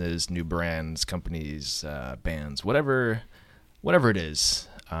businesses, new brands, companies, bands, whatever it is,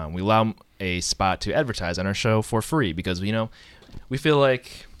 we allow 'em a spot to advertise on our show for free because we feel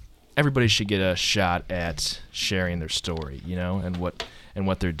like everybody should get a shot at sharing their story, and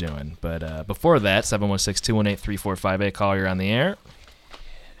what they're doing. But before that, 716-218-3458, call, you're on the air.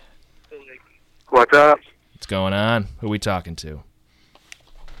 What's up? What's going on? Who are we talking to?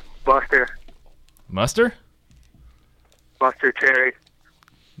 Buster. Muster? Buster Terry.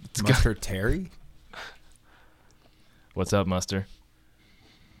 Muster Terry? What's up, Muster?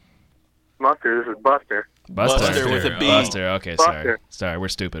 Muster, this is Buster. Buster with a B. Buster, okay, Buster. Sorry, we're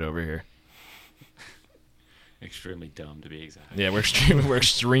stupid over here. Extremely dumb, to be exact. Yeah, we're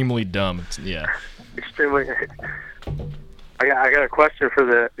extremely dumb. Yeah. Extremely. I got a question for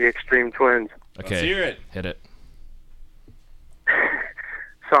the Extreme Twins. Okay. Let's hear it. Hit it.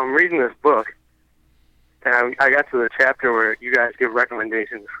 So I'm reading this book, and I got to the chapter where you guys give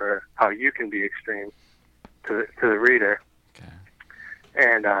recommendations for how you can be extreme to the reader. Okay.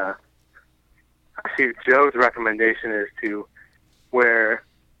 And I see Joe's recommendation is to wear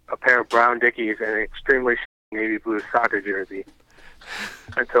a pair of brown Dickies and an extremely navy blue soccer jersey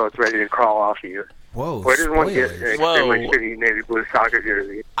until it's ready to crawl off of you. Whoa, Where does one get an extremely Whoa. shitty navy blue soccer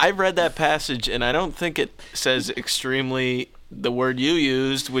jersey? I've read that passage, and I don't think it says extremely the word you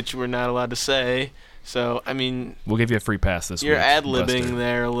used, which we're not allowed to say. So, I mean, We'll give you a free pass this you're week. ad-libbing Buster.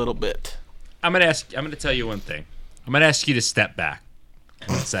 there a little bit. I'm gonna tell you one thing. I'm gonna ask you to step back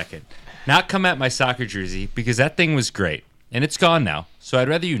 1 second. Not come at my soccer jersey because that thing was great and it's gone now. So I'd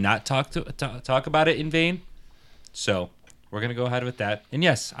rather you not talk about it in vain. So we're gonna go ahead with that. And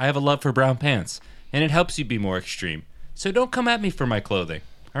yes, I have a love for brown pants, and it helps you be more extreme. So don't come at me for my clothing.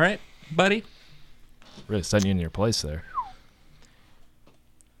 All right, buddy? Really setting you in your place there.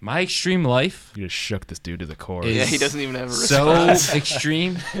 My extreme life. You just shook this dude to the core. Yeah, he doesn't even have a so response.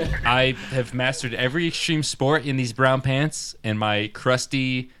 extreme. I have mastered every extreme sport in these brown pants and my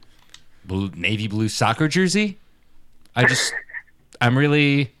crusty navy blue soccer jersey. I'm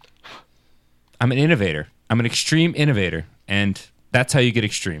an innovator. I'm an extreme innovator, and that's how you get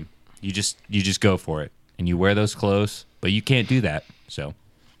extreme. You just go for it, and you wear those clothes, but you can't do that. So,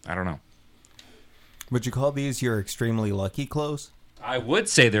 I don't know. Would you call these your extremely lucky clothes? I would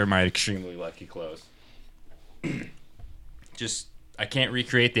say they're my extremely lucky clothes. I can't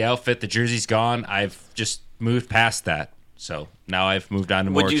recreate the outfit. The jersey's gone. I've just moved past that. So now I've moved on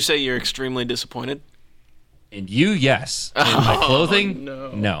to more. Would you say you're extremely disappointed? In you, yes. In my clothing,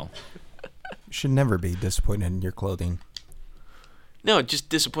 no. You should never be disappointed in your clothing. No, just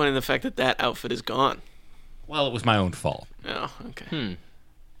disappointed in the fact that that outfit is gone. Well, it was my own fault. Oh, okay.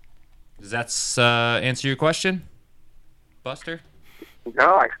 Does that answer your question, Buster?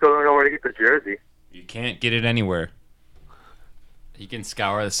 No, I still don't know where to get the jersey. You can't get it anywhere. You can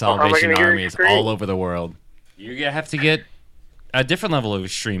scour the how am I Salvation gonna get Armies extreme? all over the world. You're going to have to get a different level of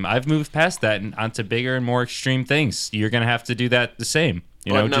extreme. I've moved past that and onto bigger and more extreme things. You're going to have to do that the same.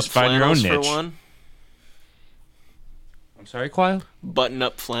 Button Just up find your own flannels niche. for one. I'm sorry, Quile? Button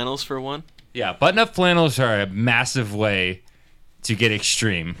up flannels for one. Yeah, button-up flannels are a massive way to get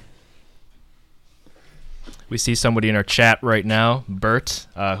extreme. We see somebody in our chat right now, Bert,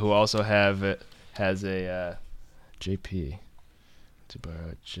 who also has a JP.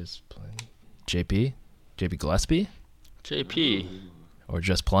 Just playing. JP Gillespie, JP. or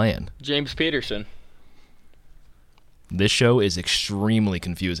just playing. James Peterson. This show is extremely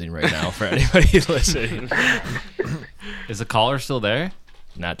confusing right now for anybody listening. Is the caller still there?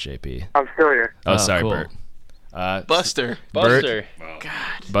 Not JP. I'm still here. Oh, sorry, cool. Bert. Buster. Bert. God.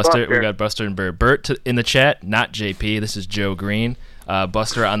 Buster. We got Buster and Bert. Bert in the chat, not JP. This is Joe Green.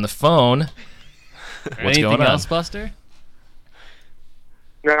 Buster on the phone. What's Anything going on? else, Buster?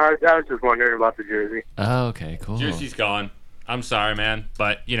 No, I was just wondering about the jersey. Oh, okay, cool. Jersey's gone. I'm sorry, man.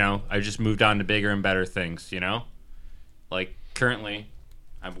 But, I just moved on to bigger and better things, Like, currently,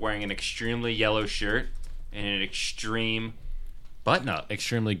 I'm wearing an extremely yellow shirt and an extreme button-up.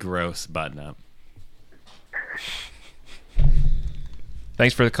 Extremely gross button-up.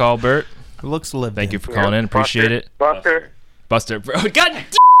 Thanks for the call, Bert. It looks lived Thank in. you for calling in. Appreciate it. Buster. Bro. God.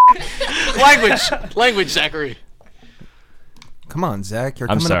 Language, Zachary. Come on, Zach. You're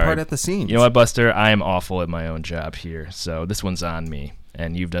I'm coming sorry. apart at the seams. You know what, Buster? I am awful at my own job here, so this one's on me.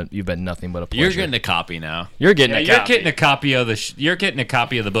 And you've been nothing but a pleasure. You're getting a copy now. You're getting a You're copy. getting a copy of you're getting a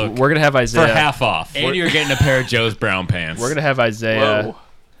copy of the book. We're gonna have Isaiah for half off, And you're getting a pair of Joe's brown pants. We're gonna have Isaiah, Whoa.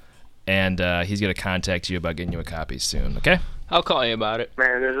 and he's gonna contact you about getting you a copy soon. Okay? I'll call you about it.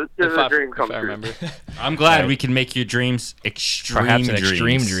 Man, this is a dream come if I true. remember. I'm glad Right. we can make your dreams extreme. Perhaps an dreams.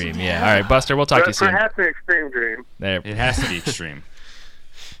 extreme dream. Yeah. All right, Buster. We'll talk to you soon. Perhaps an extreme dream. There. It has to be extreme.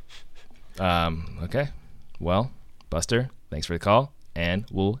 Okay. Well, Buster, thanks for the call. and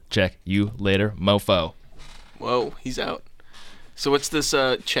we'll check you later, mofo. Whoa, he's out. So what's this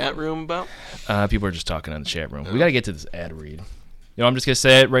chat room about? People are just talking in the chat room. We got to get to this ad read. I'm just going to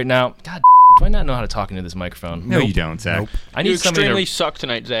say it right now. God, do I not know how to talk into this microphone? No, you don't, Zach. Nope. I need you somebody extremely to... suck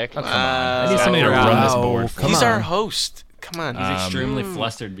tonight, Zach. Oh, come on. I need somebody to run this board. He's our host. Come on. He's extremely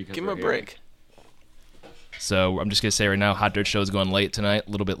flustered because give him a break. So I'm just going to say right now, Hot Dirt Show is going late tonight, a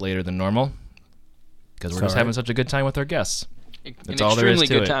little bit later than normal, because we're just having such a good time with our guests. That's all there is to it.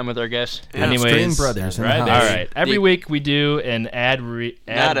 Extremely good time with our guests. Yeah. Anyways, Extreme Brothers in the house. All right. Every week we do an ad read.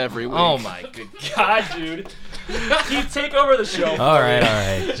 Not every week. Oh my good God, dude! You take over the show. All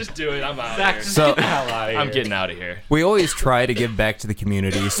right. Just do it. I'm out Zach, of here. just get the hell out of here. I'm getting out of here. We always try to give back to the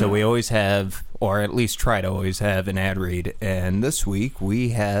community, so we always have, or at least try to always have, an ad read. And this week we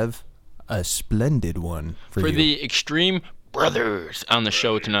have a splendid one for you. the Extreme Brothers on the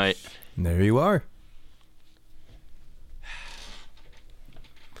show tonight. There you are.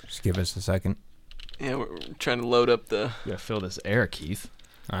 Just give us a second. Yeah, we're trying to load up the... You gotta fill this air, Keith.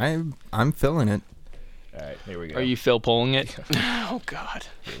 I'm filling it. All right, here we go. Are you Phil pulling it? Oh, God.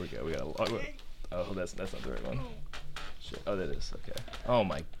 Here we go. We got oh, that's not the right one. Shit. Oh, that is. Okay. Oh,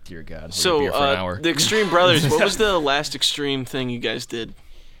 my dear God. We'll So, be here for an hour. the Extreme Brothers, what was the last extreme thing you guys did?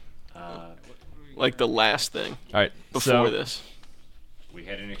 Like the last thing. All right. Before this. We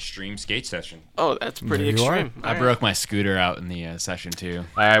had an extreme skate session. Oh, that's pretty extreme. I broke my scooter out in the session, too.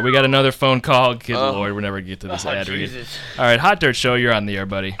 All right, we got another phone call. Good Lord, we're never going to get to this ad read. All right, Hot Dirt Show, you're on the air,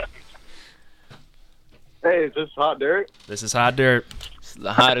 buddy. Hey, is this Hot Dirt? This is Hot Dirt. It's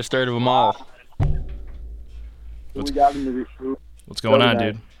the hottest dirt of them all. What's going on,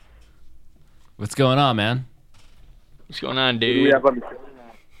 dude? What's going on, man? What's going on, We dude? have on the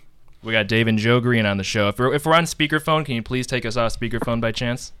We got Dave and Joe Green on the show. If we're on speakerphone, can you please take us off speakerphone by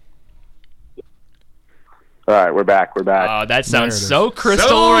chance? All right, we're back. Oh, that sounds so crystal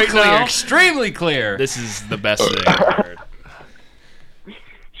So right clear, now. extremely clear. This is the best thing I've ever heard.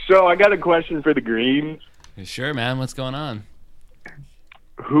 So I got a question for the Greens. Sure, man. What's going on?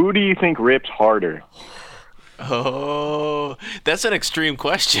 Who do you think rips harder? Oh, that's an extreme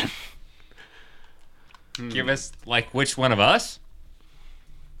question. Give us, like, which one of us?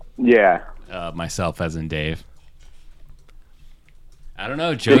 Yeah. Myself, as in Dave. I don't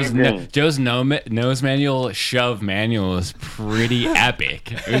know. Joe's nose manual shove manual is pretty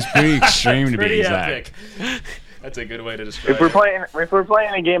epic. It was pretty extreme to be exact. Epic. That's a good way to describe If we're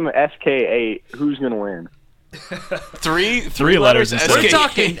playing a game of SK8, who's gonna win? Three letters. We're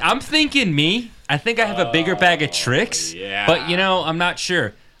talking. I'm thinking me. I think I have a bigger bag of tricks. Yeah. But I'm not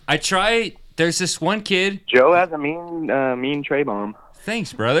sure. I try. There's this one kid. Joe has a mean tray bomb.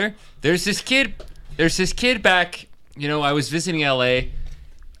 Thanks, brother. There's this kid back. I was visiting LA.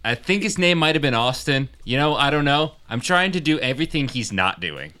 I think his name might have been Austin. I don't know. I'm trying to do everything he's not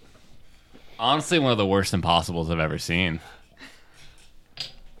doing. Honestly, one of the worst impossibles I've ever seen.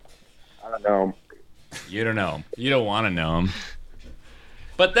 I don't know. You don't know him. You don't want to know him.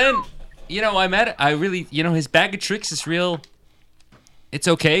 But then, his bag of tricks is real. It's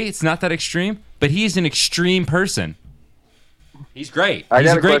okay. It's not that extreme. But he's an extreme person. He's great.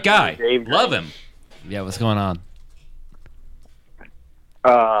 He's a great guy. Love him. Yeah, what's going on?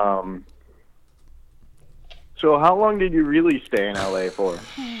 So how long did you really stay in LA for?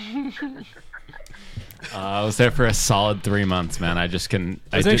 I was there for a solid 3 months, man. I just couldn't.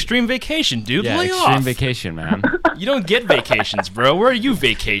 It's an extreme vacation, dude. Yeah, Lay extreme off. vacation, man. You don't get vacations, bro. Where are you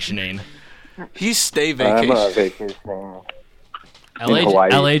vacationing? He's stay vacation. I'm on vacation.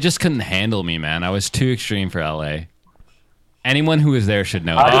 LA just couldn't handle me, man. I was too extreme for LA. Anyone who was there should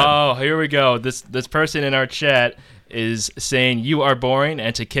know that. Oh, here we go. This person in our chat is saying you are boring,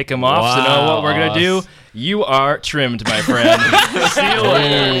 and to kick him off, so know what we're gonna do. You are trimmed, my friend. See you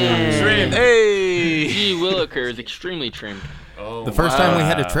later. Trimmed. Hey, G. Willikers, extremely trimmed. Oh, The first time we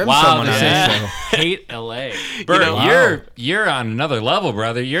had to trim someone on this show. Hate LA. Bert, you're on another level,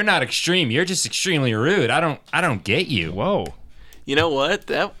 brother. You're not extreme. You're just extremely rude. I don't get you. Whoa. You know what?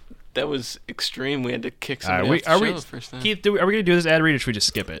 That was extreme. We had to kick somebody off the show the first time. Keith, are we going to do this ad read or should we just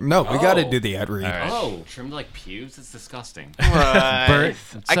skip it? No, we got to do the ad read. All right. Oh, trimmed like pubes? It's disgusting. Right. Bert,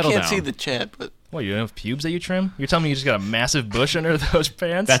 I settle can't down. see the chat, but... What, you don't have pubes that you trim? You're telling me you just got a massive bush under those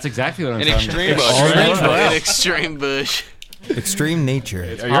pants? That's exactly what I'm An saying. extreme bush. An extreme bush. Extreme nature.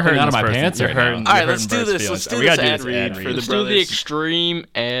 You're popping hurting out of this my person. pants You're right now. hurting- All right, you're let's hurting do Bert's this. Let's feelings. do We this gotta ad read for the Let's do brothers. the extreme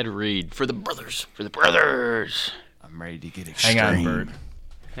ad read. For the brothers. I'm ready to get extreme. Hang on, Bert.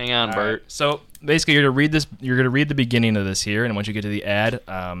 Hang on, Bert. So basically, you're gonna read the beginning of this here, and once you get to the ad,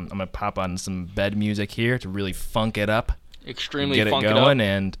 I'm gonna pop on some bed music here to really funk it up, Extremely get it funk going. it up.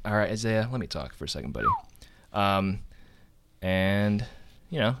 And all right, Isaiah, let me talk for a second, buddy. and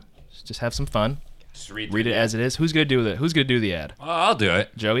just have some fun. Just read it as it is. Who's gonna do the ad? I'll do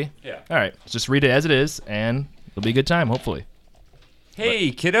it. Joey? Yeah. All right. Just read it as it is, and it'll be a good time, hopefully.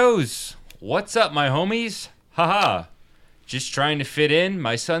 Hey, kiddos. What's up, my homies? Haha. Just trying to fit in.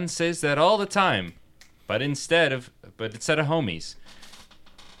 My son says that all the time. But instead of homies.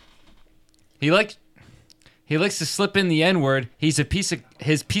 He likes to slip in the N-word. His piece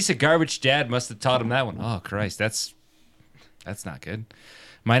of garbage dad must have taught him that one. Oh, Christ. That's not good.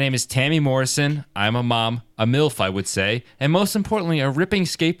 My name is Tammy Morrison. I'm a mom, a MILF, I would say, and most importantly, a ripping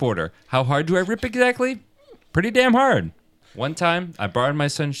skateboarder. How hard do I rip exactly? Pretty damn hard. One time, I borrowed my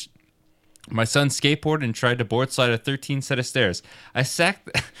son's skateboard and tried to board slide a 13 set of stairs. I sacked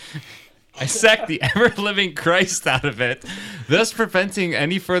the ever-living Christ out of it, thus preventing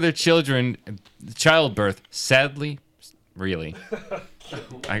any further childbirth. Sadly, really.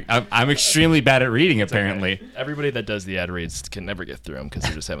 I'm extremely bad at reading, apparently. Okay. Everybody that does the ad reads can never get through them because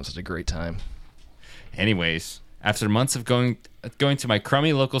they're just having such a great time. Anyways, after months of going to my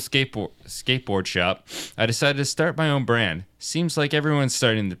crummy local skateboard shop, I decided to start my own brand. Seems like everyone's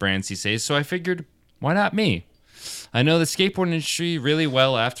starting the brands these days, so I figured, why not me? I know the skateboard industry really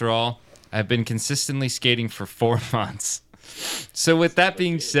well, after all. I've been consistently skating for 4 months. So with that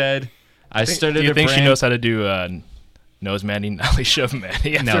being said, I started a brand. Do you think she knows how to do nose Manny, nollie shove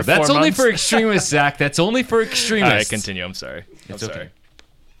Manny? No, that's only for extremists, Zach. That's only for extremists. All right, continue. I'm sorry. It's okay.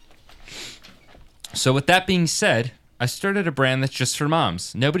 So with that being said, I started a brand that's just for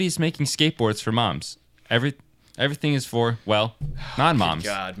moms. Nobody's making skateboards for moms. Everything is for, well, non-moms.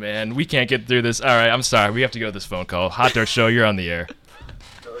 God, man, we can't get through this. All right, I'm sorry. We have to go to this phone call. Hot Dirt Show, you're on the air.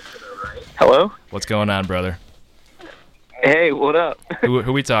 Hello? What's going on, brother? Hey, what up?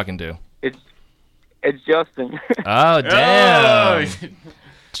 Who we talking to? It's Justin. Oh, damn.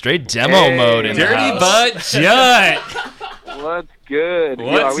 Straight demo mode in Dirty the house. butt Jut. What's good?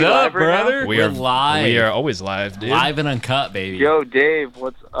 What's Yo, up, brother? We are live. We are always live, dude. Live and uncut, baby. Yo, Dave,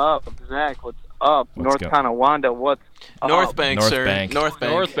 what's up? Zach, what's up? North Tonawanda, what's up? North Bank, North sir. Bank. North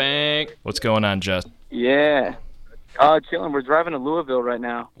Bank. North Bank. What's going on, Just? Yeah. Chilling. We're driving to Louisville right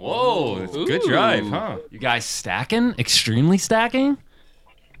now. Whoa, good drive, huh? You guys stacking? Extremely stacking?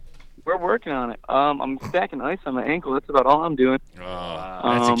 We're working on it. I'm stacking ice on my ankle. That's about all I'm doing.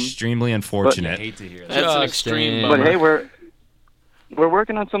 That's extremely unfortunate. I hate to hear that. That's an extreme But bummer. hey, we're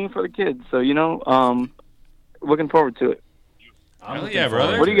working on something for the kids, so looking forward to it. Hell yeah,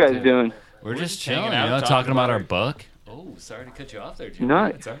 brother. What are you guys doing? We're just hanging chilling, out, talking about our book. Oh, sorry to cut you off there, Jim.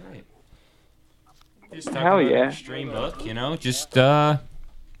 Nice. It's all right. Just talking Hell about yeah. an extreme book, just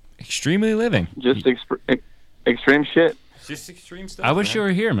extremely living. Just extreme shit. Just extreme stuff. I wish you were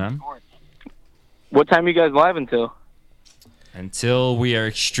here, man. What time are you guys live until? Until we are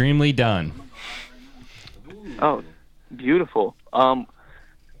extremely done. Oh, beautiful. I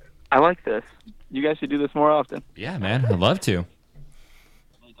like this. You guys should do this more often. Yeah, man. I'd love to.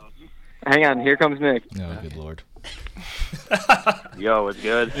 Hang on, here comes Nick. Oh, good lord. Yo, what's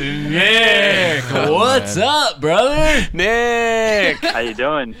good? Nick, what's up, brother? Nick! How you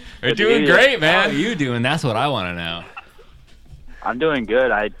doing? We're Good to doing hear you. great, How are man. you doing? That's what I want to know. I'm doing good.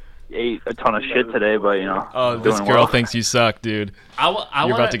 I ate a ton of shit today, but Oh, this doing girl well. thinks you suck, dude. You're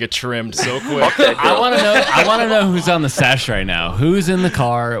wanna, about to get trimmed so quick. I want to know who's on the sesh right now. Who's in the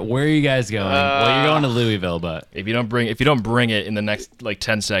car? Where are you guys going? Well, you're going to Louisville, but If you don't bring it in the next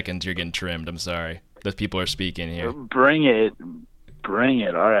 10 seconds, you're getting trimmed. I'm sorry. The people are speaking here. Bring it. All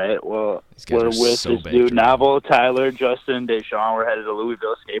right. Well, guys we're are with so this baked dude, right Novel, Tyler, Justin, Deshaun. We're headed to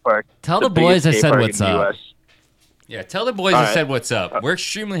Louisville Skate Park. Tell The the boys biggest I skate said park what's in the up. US. Yeah, tell the boys All I right. said what's up. We're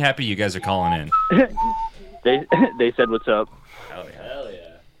extremely happy you guys are calling in. They said what's up. Hell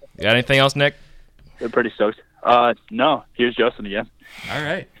yeah. You got anything else, Nick? They're pretty stoked. No, here's Justin again. All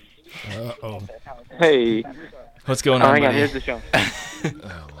right. Uh-oh. Hey. What's going on, Hang on, buddy? here's the show.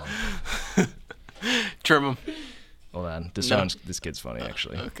 Trim him. Hold on. This kid's funny,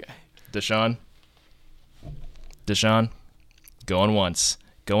 actually. Okay. Deshaun, going once,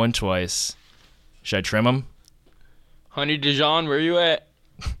 going twice. Should I trim him? Honey Dijon, where you at?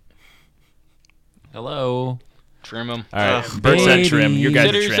 Hello. Trim him. All right. Bert said trim. You guys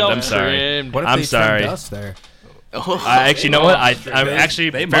are Consider trimmed. yourself I'm sorry. trimmed. What if I'm they sorry. trimmed us there? Actually, you know what? I'm actually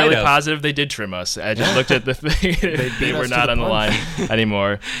They might fairly have. positive they did trim us. I just looked at the thing. They beat were us to not the on the line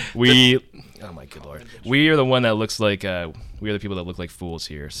anymore. Oh my good lord. We are the one that looks like we are the people that look like fools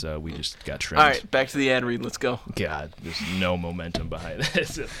here. So we just got trimmed. All right, back to the ad read. Let's go. God, there's no momentum behind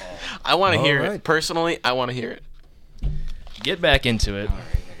this at all. I want to All hear right. it. Personally, I want to hear it. Get back into it.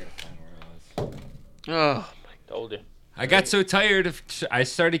 Oh, Told you. I got so tired of. I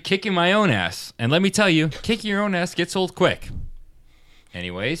started kicking my own ass, and let me tell you, kicking your own ass gets old quick.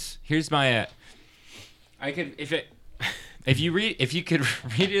 Anyways, here's my. I could if you could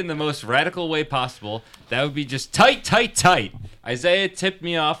read it in the most radical way possible, that would be just tight, tight, tight. Isaiah tipped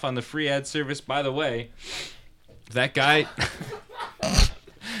me off on the free ad service. By the way, that guy.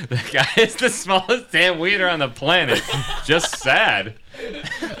 That guy is the smallest damn wiener on the planet. Just sad.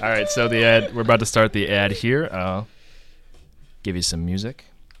 All right, so the ad. We're about to start the ad here. I'll give you some music.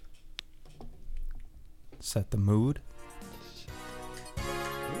 Set the mood.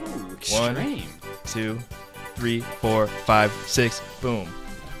 Ooh, One, extreme. 2, 3, 4, 5, 6. Boom.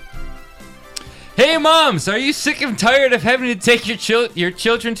 Hey moms, are you sick and tired of having to take your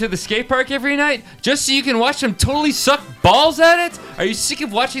children to the skate park every night just so you can watch them totally suck balls at it? Are you sick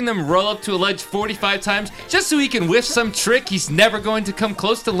of watching them roll up to a ledge 45 times just so he can whiff some trick he's never going to come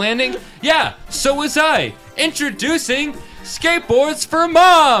close to landing? Yeah, so was I. Introducing Skateboards for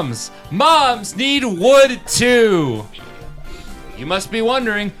Moms. Moms need wood too. You must be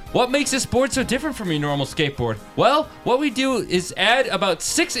wondering, what makes this board so different from your normal skateboard? Well, what we do is add about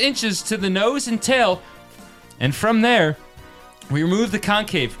 6 inches to the nose and tail, and from there, we remove the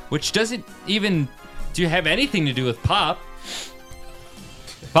concave, which doesn't even have anything to do with pop.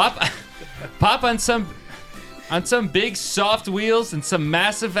 Pop on some big soft wheels and some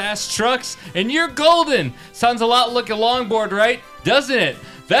massive ass trucks, and you're golden. Sounds a lot like a longboard, right? Doesn't it?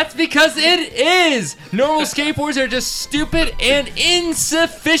 That's because it is! Normal skateboards are just stupid and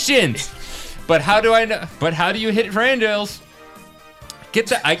insufficient. But how do I know? But how do you hit handrails?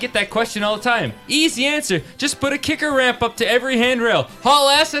 I get that question all the time. Easy answer. Just put a kicker ramp up to every handrail. Haul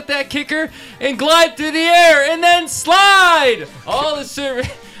ass at that kicker and glide through the air and then slide! All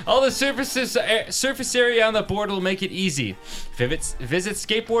the surface area on the board will make it easy. Visit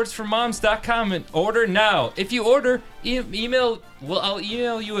skateboardsformoms.com and order now. If you order, I'll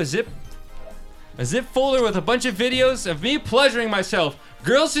email you a zip folder with a bunch of videos of me pleasuring myself.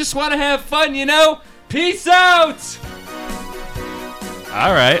 Girls just want to have fun, you know? Peace out!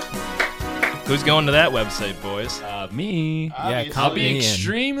 All right. Who's going to that website, boys? Me. Yeah, I'll be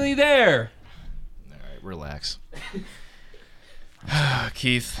extremely there. All right, relax.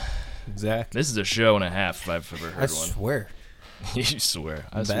 Keith. Zach. This is a show and a half if I've ever heard I one. swear. You swear.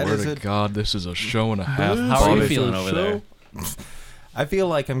 I That swear is to it. God, this is a show and a half. How are you feeling over there? I feel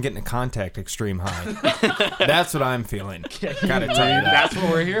like I'm getting a contact extreme high. That's what I'm feeling. Gotta tell you that. That's what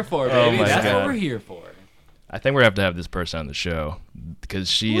we're here for, Oh baby. my That's God. what we're here for. I think we're going to have this person on the show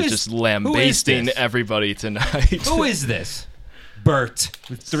because she Who is is- just who is lambasting this? everybody tonight. Who is this? Bert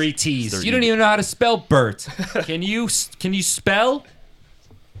with 3 T's. 30. You don't even know how to spell Bert. Can you spell?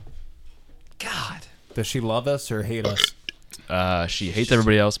 God. Does she love us or hate us? She hates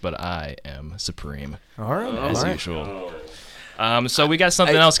everybody else, but I am supreme. All right. As all right. usual. So we got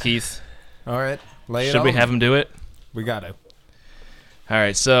something else, Keith. All right. Lay it Should we on. have him do it? We got to. All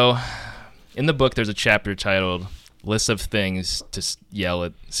right, so in the book, there's a chapter titled "List of Things to Yell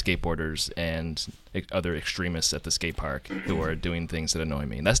at Skateboarders and Other Extremists at the Skate Park Who Are Doing Things That Annoy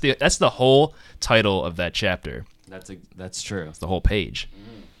Me." That's the whole title of that chapter. That's true. It's the whole page.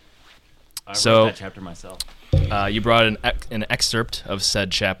 I So- wrote that chapter myself. You brought an excerpt of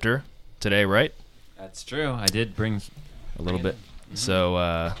said chapter today, right? That's true. I did bring A little bit. So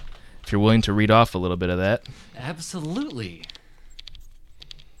if you're willing to read off a little bit of that. Absolutely.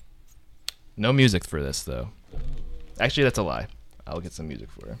 No music for this, though. Actually, that's a lie. I'll get some music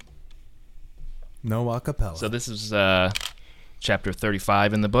for you. No acapella. So this is chapter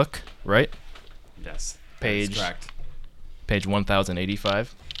 35 in the book, right? Yes. that is Page correct. Page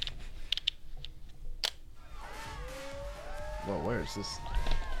 1085. Whoa, where is this?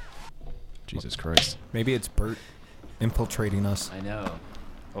 Jesus Christ. Maybe it's Bert infiltrating us. I know.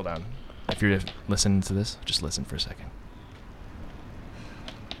 Hold on. If you're listening to this, just listen for a second.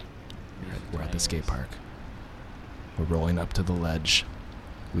 We're at the skate park. We're rolling up to the ledge.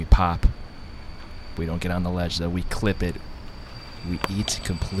 We pop. We don't get on the ledge, though. We clip it. We eat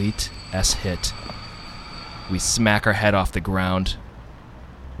complete S-hit. We smack our head off the ground.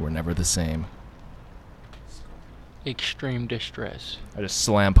 We're never the same. Extreme distress. I just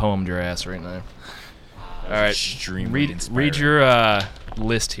slam poemed your ass right now. All right, extremely read your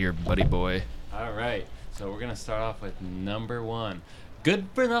list here, buddy boy. All right. So we're going to start off with number 1. Good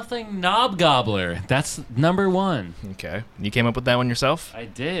for nothing knob gobbler. That's number 1. Okay, you came up with that one yourself? I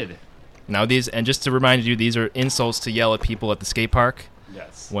did. Now these, and just to remind you, these are insults to yell at people at the skate park.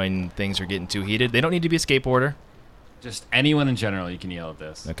 Yes. When things are getting too heated. They don't need to be a skateboarder. Just anyone in general, you can yell at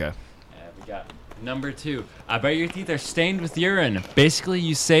this. Okay. We got number 2. I bet your teeth are stained with urine. Basically,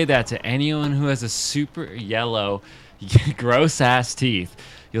 you say that to anyone who has a super yellow gross ass teeth.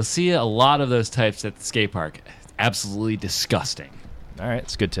 You'll see a lot of those types at the skate park. It's absolutely disgusting. All right,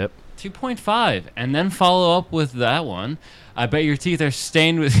 it's a good tip. 2.5, and then follow up with that one. I bet your teeth are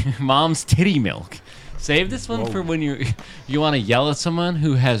stained with your mom's titty milk. Save this one for when you want to yell at someone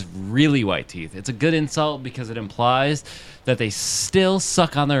who has really white teeth. It's a good insult because it implies that they still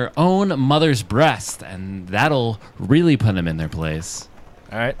suck on their own mother's breast, and that'll really put them in their place.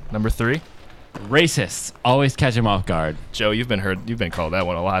 All right, number 3. Racists always catch them off guard. Joe, you've been called that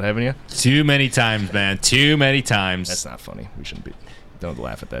one a lot, haven't you? Too many times, man. Too many times. That's not funny. We shouldn't be. Don't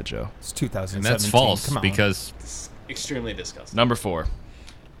laugh at that, Joe. It's 2017. And that's false Come on. because It's extremely disgusting. Number 4.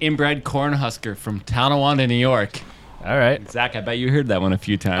 Inbred Cornhusker from Tonawanda, New York. All right. Zach, I bet you heard that one a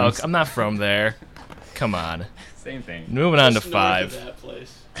few times. I'm not from there. Come on. Same thing. Moving on to Just north 5. of that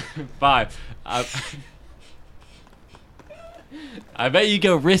place. 5. I bet you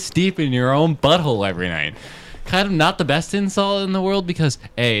go wrist deep in your own butthole every night. Kind of not the best insult in the world because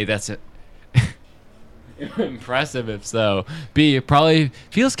A, that's it. Impressive if so. B, it probably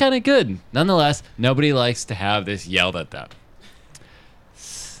feels kind of good. Nonetheless, nobody likes to have this yelled at them.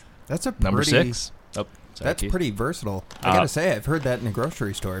 That's a Number pretty, 6. Oh, That's pretty versatile. I gotta say, I've heard that in a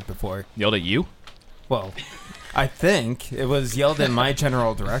grocery store before. Yelled at you? Well, I think it was yelled in my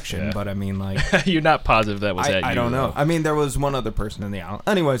general direction, Yeah. but I mean, like, You're not positive that was at you. I don't know. though. I mean, there was one other person in the aisle.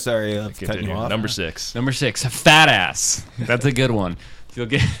 Anyway, sorry, cutting you Continue. off. Number 6. Number 6, fat ass. That's a good one.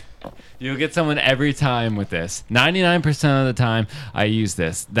 You'll get someone every time with this. 99% of the time I use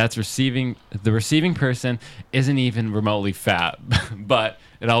this. That's the receiving person isn't even remotely fat, but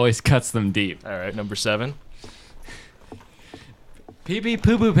it always cuts them deep. All right, number 7. Pee-pee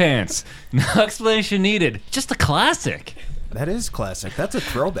poo-poo pants. No explanation needed. Just a classic. That is classic. That's a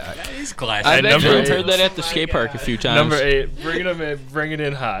throwback. That is classic. I've number actually 8. heard that at the skate park a few times. Number 8. Bring it in. Bring it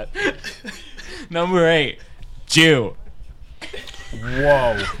in hot. Number 8, Jew.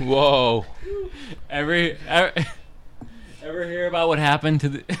 Whoa. Ever hear about what happened to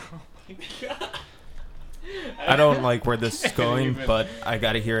the... I don't like where this is going, but I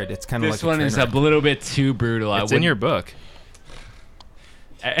gotta hear it. It's kind of like This one is a train wreck. little bit too brutal. It's in your book.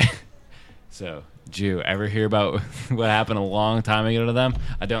 So, Jew, ever hear about what happened a long time ago to them?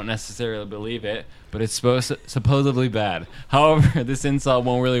 I don't necessarily believe it, but it's supposedly bad. However, this insult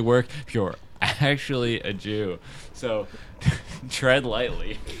won't really work if you're actually a Jew. So, tread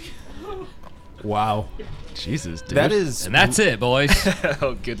lightly. Wow. Jesus, dude. That is. and that's it, boys.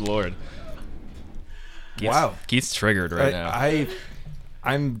 Oh, good lord. Wow. Keith's triggered right now.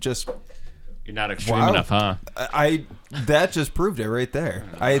 I'm just. You're not extreme Wow. enough, huh? That just proved it right there.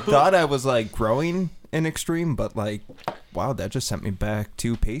 I thought I was like growing in extreme, but like, wow, that just sent me back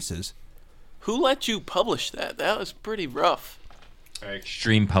 2 paces. Who let you publish that? That was pretty rough.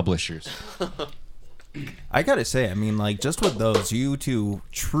 Extreme publishers. I gotta say, I mean, like, just with those, you two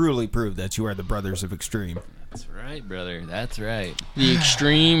truly prove that you are the brothers of extreme. That's right, brother. That's right. The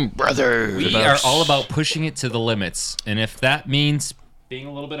Extreme Brothers. We are all about pushing it to the limits, and if that means being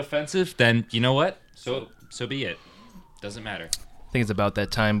a little bit offensive, then you know what? So be it. Doesn't matter. I think it's about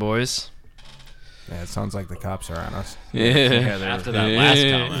that time, boys. Yeah, it sounds like the cops are on us. After that last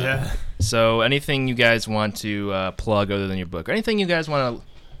comment. Yeah. So, anything you guys want to plug other than your book? Or anything you guys want to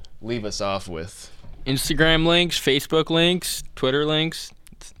leave us off with? Instagram links, Facebook links, Twitter links.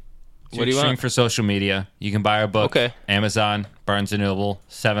 What do you want? For social media, you can buy our book. Okay. Amazon, Barnes & Noble,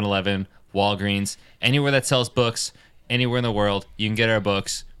 7-Eleven, Walgreens, anywhere that sells books, anywhere in the world, you can get our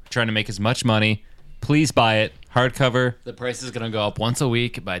books. We're trying to make as much money. Please buy it. Hardcover. The price is going to go up once a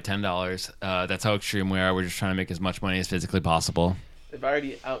week by $10. That's how extreme we are. We're just trying to make as much money as physically possible. They've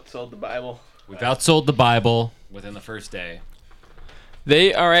already outsold the Bible. We've outsold the Bible. Within the first day.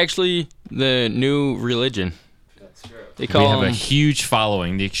 They are actually the new religion. That's true. They call We have a them. huge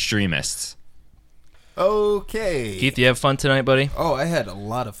following, the extremists. Okay. Keith, you have fun tonight, buddy? Oh, I had a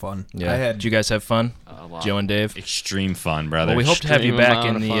lot of fun. Yeah. I had. Did you guys have fun? Joe and Dave? Extreme fun, brother. Well, we hope to have you Extreme back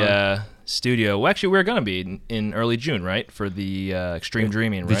in amount of the studio. Well, actually, we're going to be in early June, right? For the Extreme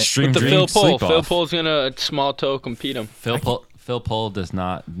Dreaming, right? Extreme With the Dream Phil Pole. Sleep Phil Off. Pole's going to small toe compete him. Phil Pole does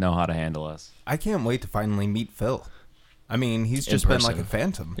not know how to handle us. I can't wait to finally meet Phil. I mean, he's In just been person. like a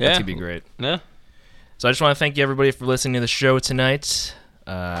phantom. That's going to be great. Yeah. So I just want to thank you, everybody, for listening to the show tonight.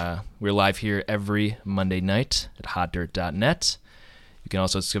 We're live here every Monday night at hotdirt.net. You can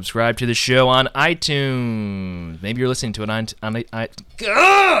also subscribe to the show on iTunes. Maybe you're listening to it on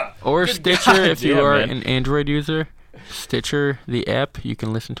Or Good Stitcher God, if you damn, are man. an Android user. Stitcher, the app, you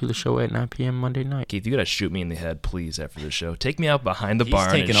can listen to the show at 9 p.m. Monday night. Keith, you gotta shoot me in the head, please, after the show. Take me out behind the He's barn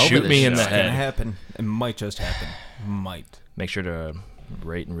and taking over shoot this me in show. the It's gonna head. happen. It might just happen. Might. Make sure to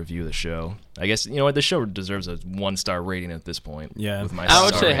rate and review the show. I guess you know what, the show deserves a 1-star rating at this point. Yeah, with my I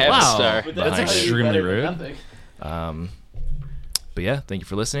would star say half a rating star. behind That's it. extremely rude. But yeah, thank you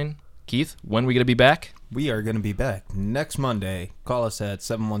for listening, Keith. When are we gonna be back? We are going to be back next Monday. Call us at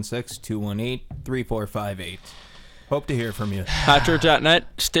 716-218-3458. Hope to hear from you. HotDirt.net,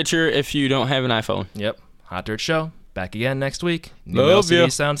 Stitcher if you don't have an iPhone. Yep, Hot Dirt Show back again next week. New Love LCD ya.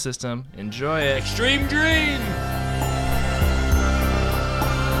 sound system. Enjoy it. Extreme Dream.